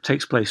Festival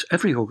takes place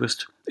every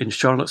August in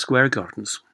Charlotte Square Gardens.